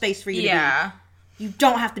so much space for you to be. Yeah. You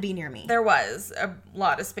don't have to be near me. There was a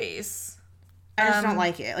lot of space. I just don't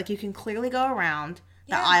like it. Like, you can clearly go around.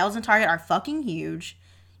 The aisles in Target are fucking huge.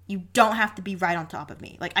 You don't have to be right on top of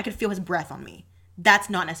me. Like, I could feel his breath on me. That's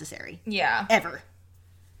not necessary. Yeah. Ever.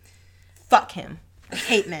 Fuck him. I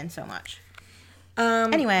hate men so much.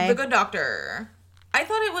 Anyway. The Good Doctor. I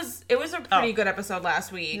thought it was a pretty good episode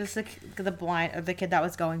last week. Just the kid that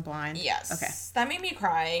was going blind. Yes. Okay. That made me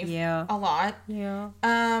cry. Yeah. A lot. Yeah.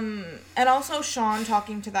 And also Sean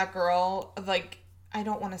talking to that girl, like, I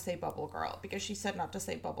don't want to say bubble girl because she said not to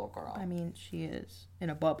say bubble girl. I mean, she is in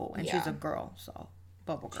a bubble and she's a girl, so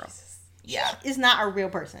bubble girl. Jesus. Yeah. Is not a real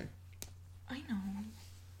person. I know.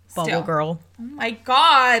 Bubble Still. girl. Oh my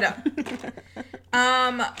god.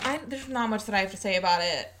 There's not much that I have to say about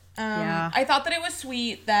it. Yeah. I thought that it was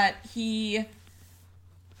sweet that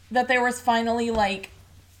there was finally, like,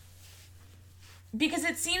 because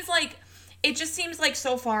it just seems like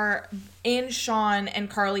so far in Sean and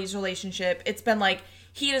Carly's relationship, it's been like,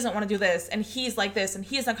 he doesn't want to do this, and he's like this, and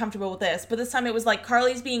he's uncomfortable with this, but this time it was like,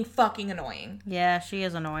 Carly's being fucking annoying. Yeah, she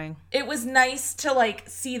is annoying. It was nice to, like,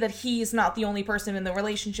 see that he's not the only person in the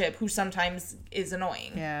relationship who sometimes is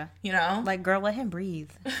annoying. Yeah. You know? Like, girl, let him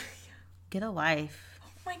breathe. Get a life. Oh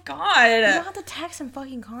my god. You don't have to text him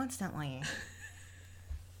fucking constantly.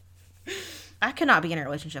 I could not be in a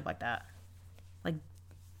relationship like that. Like,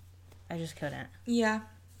 I just couldn't. Yeah.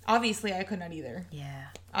 Obviously, I could not either. Yeah.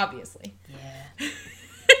 Obviously. Yeah.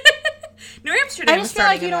 New Amsterdam I just is feel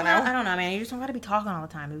like starting you in don't one I now. don't know, man. You just don't gotta be talking all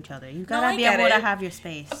the time to each other. You gotta I be get able to it. have your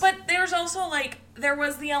space. But there's also, like, there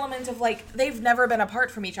was the element of, like, they've never been apart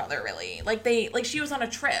from each other, really. Like, she was on a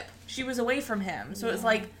trip. She was away from him. So it was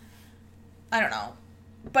like, I don't know.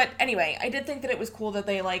 But anyway, I did think that it was cool that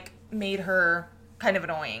they, like, made her kind of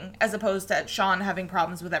annoying, as opposed to Sean having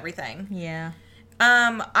problems with everything. Yeah.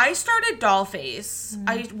 I started Dollface.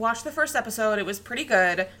 I watched the first episode. It was pretty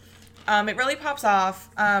good. It really pops off.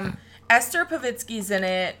 Esther Pavitsky's in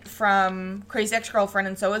it from Crazy Ex-Girlfriend,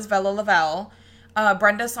 and so is Vella Lavelle.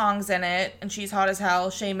 Brenda Song's in it, and she's hot as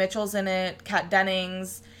hell. Shay Mitchell's in it. Kat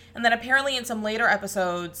Dennings. And then apparently in some later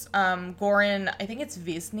episodes, Goran, I think it's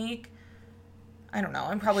Visnik. I don't know.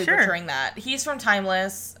 I'm probably butchering that. He's from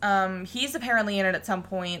Timeless. He's apparently in it at some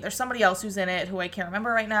point. There's somebody else who's in it who I can't remember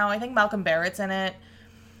right now. I think Malcolm Barrett's in it.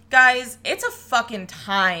 Guys, it's a fucking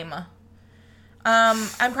time.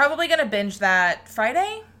 I'm probably gonna binge that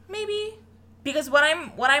Friday, maybe, because what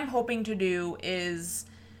I'm hoping to do is,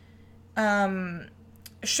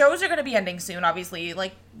 shows are gonna be ending soon, obviously,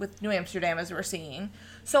 like with New Amsterdam as we're seeing.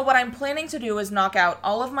 So what I'm planning to do is knock out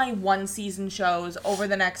all of my one-season shows over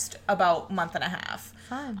the next about month and a half.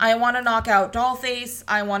 Fun. I want to knock out Dollface.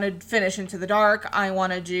 I want to finish Into the Dark. I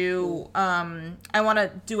want to do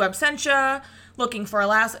Absentia, Looking for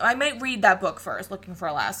Alaska. I might read that book first, Looking for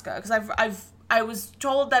Alaska, because I was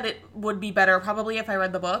told that it would be better probably if I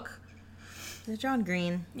read the book. It's John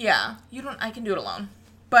Green. Yeah, I can do it alone.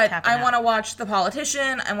 But Tapping I want to watch The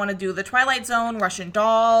Politician. I want to do The Twilight Zone, Russian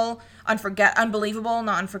Doll, Unbelievable,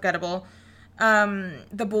 not Unforgettable.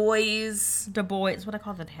 The Boys. The Boys. What I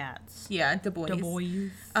call the hats. Yeah, The Boys. The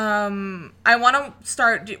Boys. I want to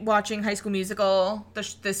start watching High School Musical,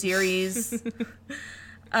 the series.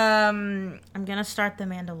 I'm gonna start The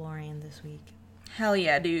Mandalorian this week. Hell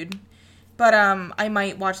yeah, dude. But I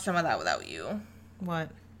might watch some of that without you. What?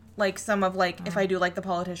 Like some of if I do like The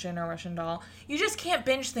Politician or Russian Doll. You just can't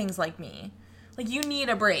binge things like me. Like, you need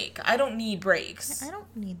a break. I don't need breaks. I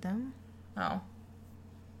don't need them. Oh.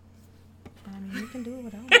 I mean, you can do it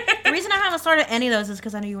without me. The reason I haven't started any of those is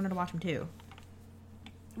because I knew you wanted to watch them too.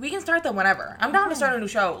 We can start them whenever. I'm down to start a new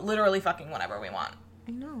show literally fucking whenever we want.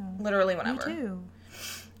 I know. Literally whenever. Me too.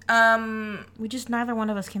 Um, We just, neither one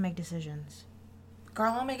of us can make decisions.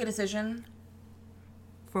 girl, I'll make a decision.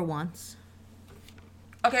 For once.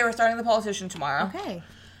 Okay, we're starting The Politician tomorrow. Okay.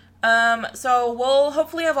 So we'll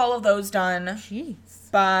hopefully have all of those done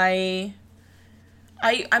Jeez. by...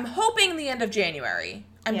 I'm hoping the end of January.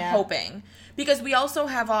 I'm hoping. Because we also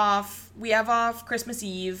have off... We have off Christmas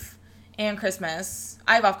Eve and Christmas.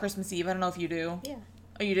 I have off Christmas Eve. I don't know if you do. Yeah.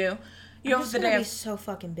 Oh, you do? You I'm have just the gonna day be of so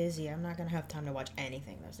fucking busy. I'm not gonna have time to watch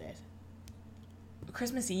anything those days.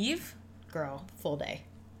 Christmas Eve? Girl, full day.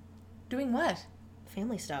 Doing what?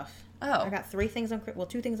 Family stuff. Oh. I got 2 things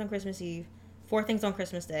on Christmas Eve, 4 things on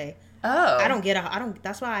Christmas Day. Oh.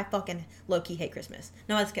 That's why I fucking low-key hate Christmas.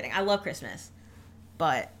 No, I was kidding. I love Christmas.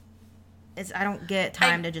 But I don't get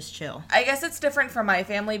time to just chill. I guess it's different for my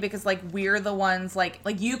family because, we're the ones, like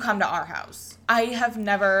you come to our house. I have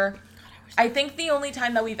never... I think the only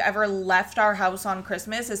time that we've ever left our house on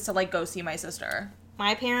Christmas is to, go see my sister.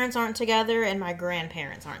 My parents aren't together and my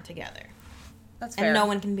grandparents aren't together. That's fair. And no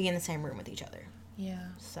one can be in the same room with each other. Yeah.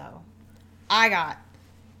 So,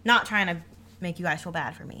 not trying to make you guys feel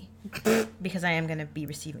bad for me. Because I am going to be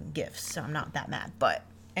receiving gifts, so I'm not that mad.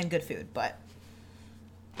 And good food, but...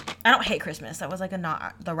 I don't hate Christmas. That was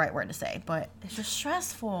not the right word to say, but it's just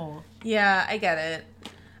stressful. Yeah, I get it.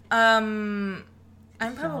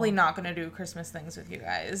 I'm probably not going to do Christmas things with you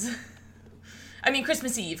guys. I mean,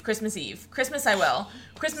 Christmas Eve. Christmas I will.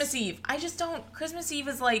 Christmas Eve. I just don't. Christmas Eve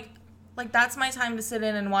is like that's my time to sit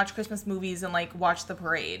in and watch Christmas movies and like watch the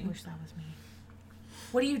parade. Wish that was me.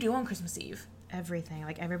 What do you do on Christmas Eve? Everything.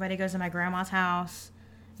 Like, everybody goes to my grandma's house.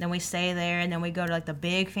 Then we stay there, and then we go to, like, the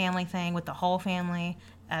big family thing with the whole family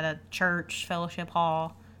at a church fellowship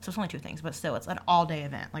hall. So it's only 2 things, but still, it's an all-day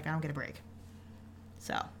event. Like, I don't get a break.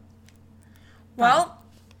 So. Well,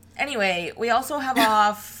 anyway, we also have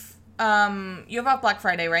off, you have off Black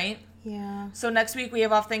Friday, right? Yeah. So next week we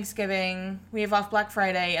have off Thanksgiving, we have off Black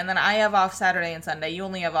Friday, and then I have off Saturday and Sunday. You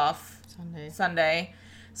only have off Sunday.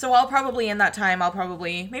 So I'll probably, in that time,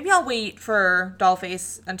 maybe I'll wait for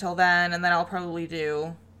Dollface until then, and then I'll probably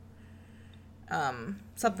do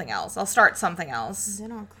something else. I'll start something else.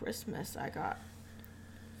 Then on Christmas, I got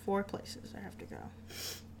 4 places I have to go.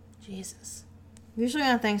 Jesus. Usually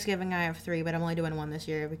on Thanksgiving I have 3, but I'm only doing 1 this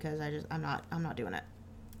year because I'm not doing it.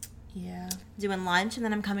 Yeah. Doing lunch, and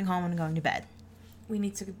then I'm coming home and going to bed. We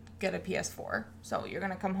need to get a PS4. So you're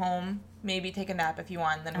going to come home, maybe take a nap if you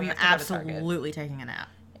want, then we I'm have to go to Target. absolutely taking a nap.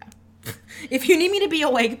 Yeah. If you need me to be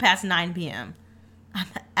awake past 9 p.m., I'm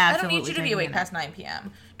absolutely I don't need you to be taking awake a past 9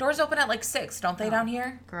 p.m. Doors open at like 6, don't they, down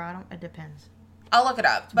here? Girl, it depends. I'll look it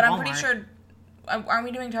up, but I'm pretty Walmart. sure... Aren't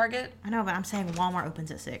we doing Target? I know, but I'm saying Walmart opens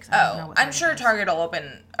at 6. I don't know Oh, what I'm sure does. Target will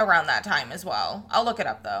open around that time as well. I'll look it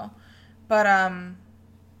up, though. But,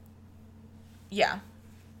 yeah.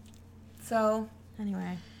 So...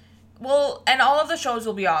 Anyway. Well, and all of the shows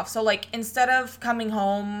will be off. So, like, instead of coming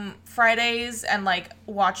home Fridays and, like,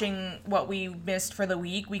 watching what we missed for the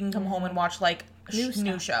week, we can come home and watch, like,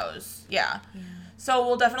 new shows. Yeah. So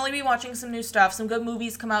we'll definitely be watching some new stuff. Some good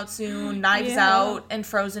movies come out soon. Knives Out and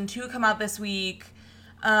Frozen 2 come out this week.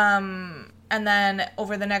 And then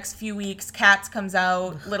over the next few weeks, Cats comes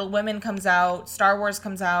out. Little Women comes out. Star Wars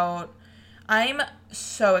comes out. I'm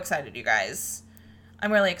so excited, you guys.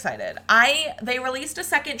 I'm really excited. They released a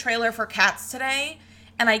second trailer for Cats today,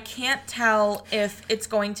 and I can't tell if it's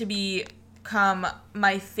going to become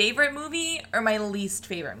my favorite movie or my least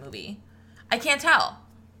favorite movie. I can't tell.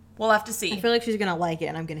 We'll have to see. I feel like she's going to like it,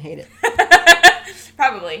 and I'm going to hate it.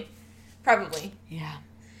 Probably. Yeah.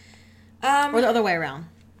 Or the other way around.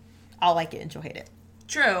 I'll like it, and she'll hate it.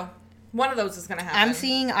 True. One of those is going to happen. I'm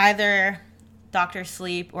seeing either Dr.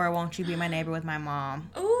 Sleep or Won't You Be My Neighbor with My Mom.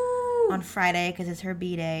 Ooh. On Friday, because it's her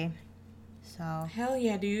B-Day. So, Hell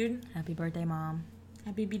yeah, dude. happy birthday, Mom.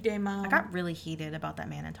 Happy B-Day, Mom. I got really heated about that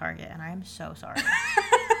man in Target, and I am so sorry.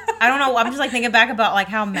 I don't know. I'm just, like, thinking back about, like,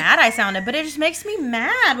 how mad I sounded, but it just makes me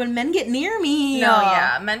mad when men get near me. No,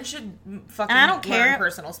 yeah. Men should fucking And I don't learn care,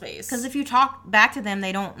 personal space. Because if you talk back to them,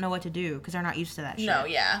 they don't know what to do, because they're not used to that shit. No,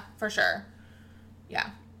 yeah. For sure. Yeah.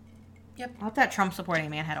 Yep. I hope that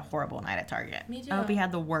Trump-supporting man had a horrible night at Target. Me too. I hope he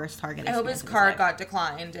had the worst Target I hope experience his of car life. got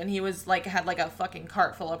declined and he was like had like a fucking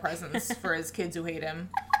cart full of presents for his kids who hate him.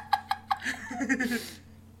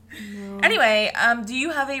 Anyway, do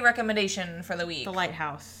you have a recommendation for the week? The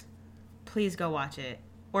Lighthouse. Please go watch it.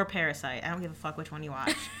 Or Parasite. I don't give a fuck which one you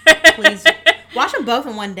watch. Please watch them both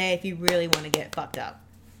in one day if you really want to get fucked up.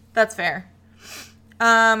 That's fair.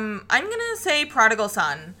 I'm gonna say Prodigal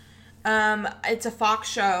Son. It's a Fox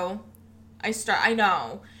show. I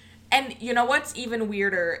know. And you know what's even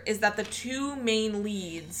weirder is that the two main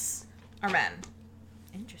leads are men.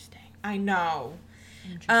 Interesting. I know.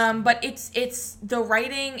 But it's the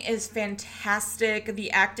writing is fantastic. The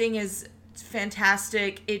acting is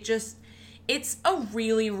fantastic. It's a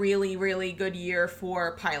really, really, really good year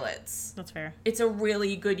for pilots. That's fair. It's a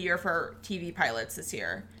really good year for TV pilots this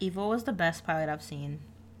year. Evil was the best pilot I've seen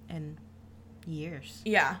in years.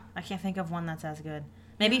 Yeah. I can't think of one that's as good.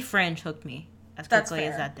 Maybe Fringe hooked me as That's quickly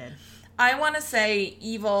as fair. that did. I want to say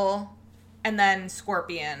Evil and then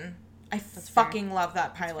Scorpion. I fucking love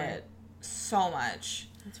that pilot so much.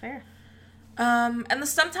 That's fair. And the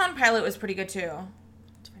Stumptown pilot was pretty good too.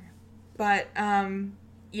 That's fair. But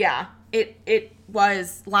yeah, it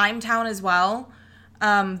was Limetown as well.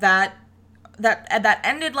 That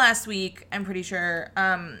ended last week, I'm pretty sure.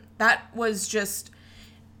 That was just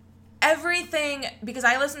everything, because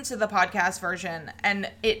I listened to the podcast version and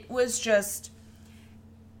it was just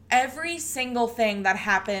every single thing that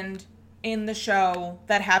happened in the show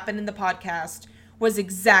that happened in the podcast was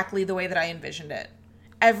exactly the way that I envisioned it.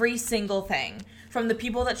 Every single thing, from the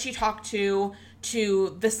people that she talked to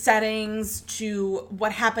the settings, to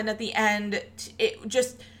what happened at the end. It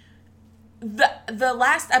just, the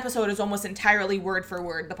last episode is almost entirely word for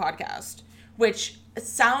word the podcast, which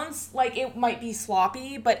sounds like it might be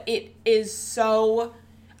sloppy, but it is so,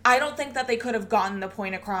 I don't think that they could have gotten the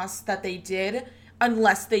point across that they did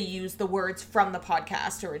unless they use the words from the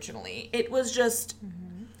podcast originally. It was just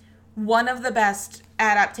one of the best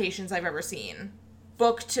adaptations I've ever seen.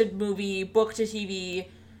 Book to movie, book to TV,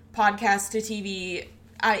 podcast to TV.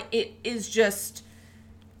 It is just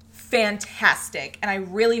fantastic, and I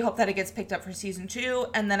really hope that it gets picked up for season 2,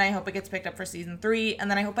 and then I hope it gets picked up for season 3, and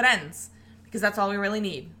then I hope it ends, because that's all we really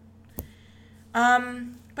need.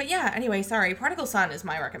 But yeah, anyway, sorry, Prodigal Son is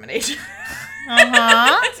my recommendation.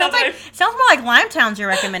 Sounds more like Limetown's your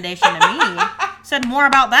recommendation to me. Said more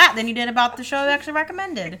about that than you did about the show you actually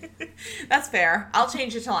recommended. That's fair. I'll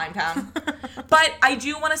change it to Limetown. But I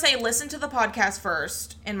do want to say, listen to the podcast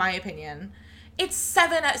first, in my opinion. It's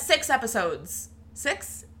 6 episodes.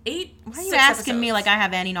 6? 8? Why are you asking me like I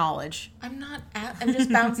have any knowledge? I'm not. I'm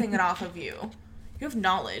just bouncing it off of you. You have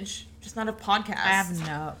knowledge, just not a podcast. I haven't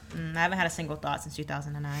had a single thought since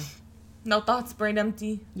 2009. No thoughts, brain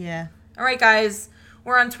empty. Yeah. All right, guys.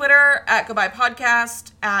 We're on Twitter at Goodbye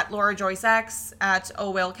Podcast, at Laura Joyce X, at Oh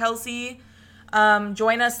Will Kelsey.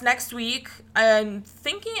 Join us next week. I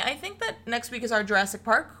think that next week is our Jurassic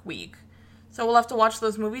Park week, so we'll have to watch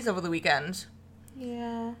those movies over the weekend.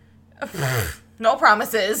 Yeah. No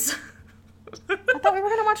promises. I thought we were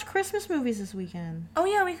gonna watch Christmas movies this weekend. Oh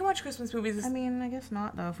yeah, we can watch Christmas movies. I mean, I guess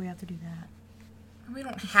not though. If we have to do that, we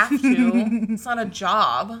don't have to. It's not a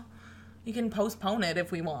job. You can postpone it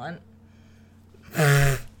if we want.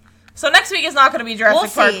 So next week is not going to be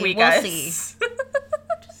Jurassic Park week, guys. We'll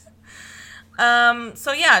see.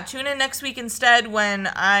 So yeah, tune in next week instead when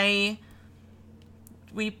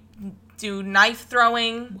we do knife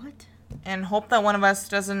throwing. What? And hope that one of us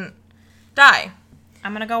doesn't die.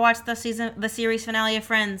 I'm gonna go watch the series finale of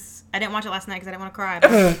Friends. I didn't watch it last night because I didn't want to cry.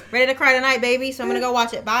 But I'm ready to cry tonight, baby. So I'm gonna go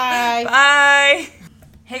watch it. Bye. Bye.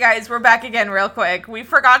 Hey guys, we're back again real quick. We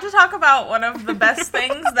forgot to talk about one of the best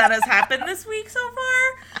things that has happened this week so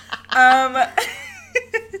far.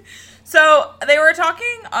 So they were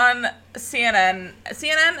talking on CNN,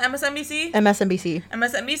 MSNBC?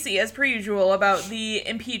 MSNBC, as per usual, about the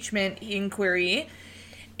impeachment inquiry.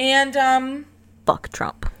 And, fuck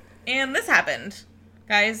Trump. And this happened,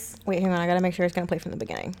 guys. Wait, hang on. I gotta make sure it's gonna play from the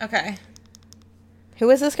beginning. Okay. Who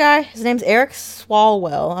is this guy? His name's Eric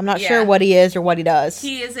Swalwell. I'm not sure what he is or what he does.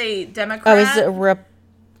 He is a Democrat. Oh,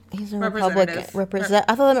 he's a Republican.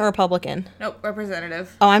 I thought they meant Republican. Nope,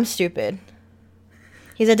 representative. Oh, I'm stupid.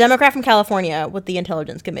 He's a Democrat from California with the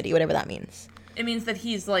Intelligence Committee, whatever that means. It means that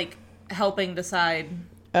he's, like, helping decide.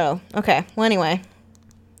 Oh, okay. Well, anyway.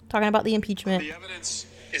 Talking about the impeachment. The evidence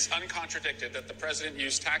is uncontradicted that the president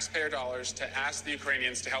used taxpayer dollars to ask the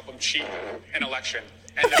Ukrainians to help him cheat an election.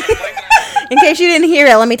 And the complaint that in case you didn't hear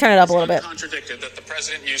it, let me turn it up a little bit. Contradicted that the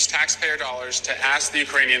president used taxpayer dollars to ask the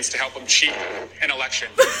Ukrainians to help him cheat an election.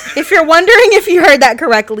 If you're wondering if you heard that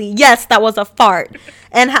correctly, yes, that was a fart.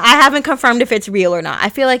 And I haven't confirmed if it's real or not. I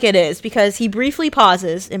feel like it is because he briefly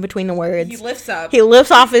pauses in between the words. He lifts up. He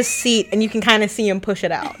lifts off his seat and you can kind of see him push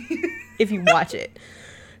it out if you watch it.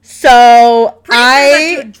 So Pretty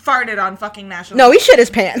sure that dude farted on fucking national. No, he shit his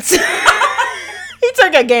pants. He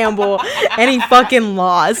took a gamble and he fucking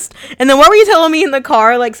lost. And then what were you telling me in the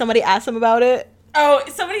car? Like somebody asked him about it? Oh,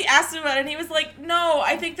 somebody asked him about it and he was like, no,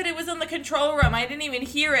 I think that it was in the control room. I didn't even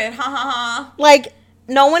hear it. Ha ha ha. Like,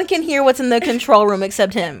 no one can hear what's in the control room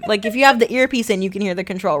except him. Like, if you have the earpiece in, you can hear the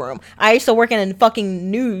control room. I used to work in a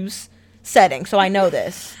fucking news setting, so I know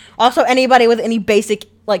this. Also, anybody with any basic,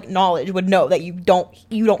 like, knowledge would know that you don't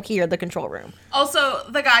hear the control room. Also,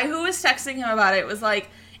 the guy who was texting him about it was like,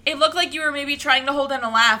 it looked like you were maybe trying to hold in a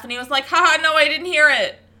laugh, and he was like, haha, no, I didn't hear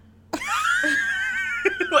it.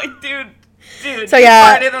 Like, dude. So,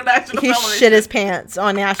 yeah, he shit his pants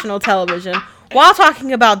on national television while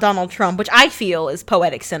talking about Donald Trump, which I feel is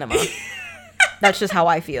poetic cinema. That's just how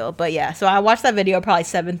I feel. But, yeah, so I watched that video probably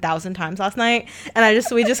 7,000 times last night, and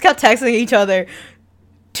we just kept texting each other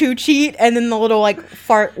to cheat, and then the little, like,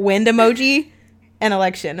 fart wind emoji and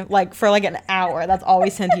election, like, for, like, an hour. That's all we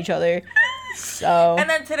sent each other. So. And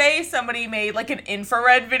then today somebody made like an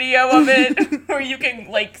infrared video of it where you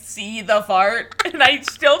can like see the fart, and I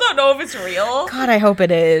still don't know if it's real. God, I hope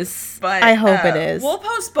it is. But I hope it is. We'll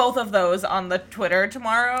post both of those on the Twitter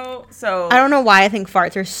tomorrow. So I don't know why I think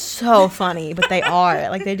farts are so funny, but they are.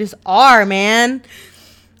 Like they just are, man.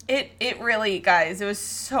 It really, guys, it was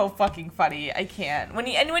so fucking funny. I can't. When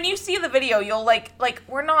you see the video, you'll like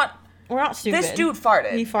we're not stupid. This dude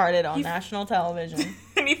farted. He farted on national television.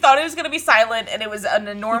 And he thought it was going to be silent, and it was an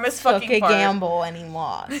enormous fucking fart. Took a gamble, and he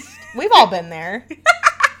lost. We've all been there.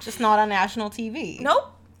 Just not on national TV.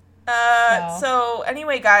 Nope. So,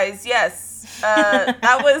 anyway, guys, yes.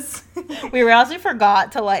 That was... We actually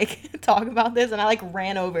forgot to, like, talk about this, and I, like,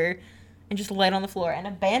 ran over and just laid on the floor and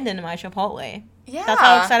abandoned my Chipotle. Yeah. That's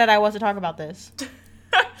how excited I was to talk about this.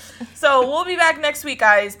 So we'll be back next week,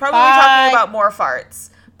 guys. Probably Bye. talking about more farts.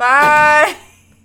 Bye.